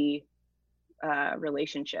healthy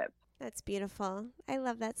relationship. That's beautiful. I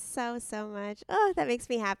love that so, so much. Oh, that makes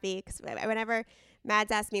me happy. Because whenever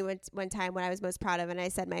Mads asked me one time what I was most proud of, and I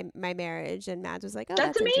said my marriage, and Mads was like, oh,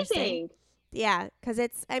 that's amazing. Yeah, because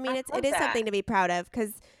it is something to be proud of,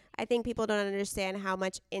 because I think people don't understand how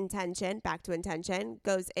much intention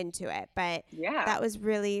goes into it. But yeah, that was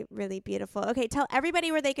really, really beautiful. Okay, tell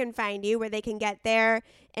everybody where they can find you, where they can get their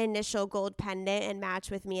initial gold pendant and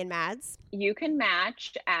match with me and Mads. You can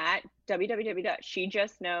match at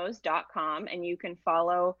www.shejustknows.com, and you can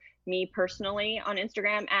follow me personally on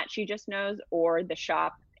Instagram at shejustknows, or the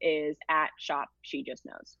shop is at shop She Just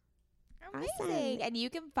Knows. Amazing. Awesome. And you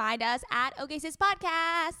can find us at OK Sis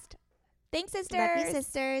Podcast. Thanks, sisters. Love you,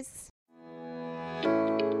 sisters.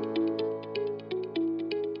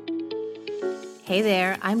 Hey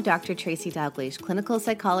there, I'm Dr. Tracy Dalgleish, clinical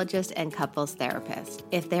psychologist and couples therapist.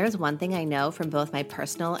 If there's one thing I know from both my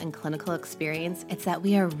personal and clinical experience, it's that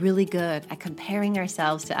we are really good at comparing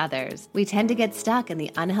ourselves to others. We tend to get stuck in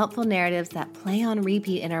the unhelpful narratives that play on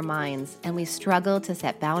repeat in our minds, and we struggle to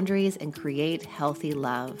set boundaries and create healthy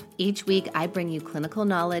love. Each week, I bring you clinical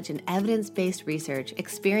knowledge and evidence-based research,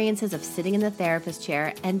 experiences of sitting in the therapist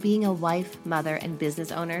chair, and being a wife, mother, and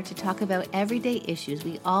business owner to talk about everyday issues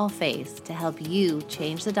we all face to help you you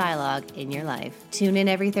change the dialogue in your life. Tune in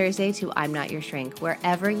every Thursday to I'm Not Your Shrink,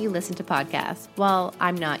 wherever you listen to podcasts. While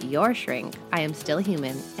I'm not your shrink, I am still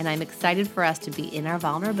human, and I'm excited for us to be in our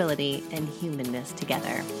vulnerability and humanness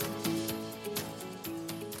together.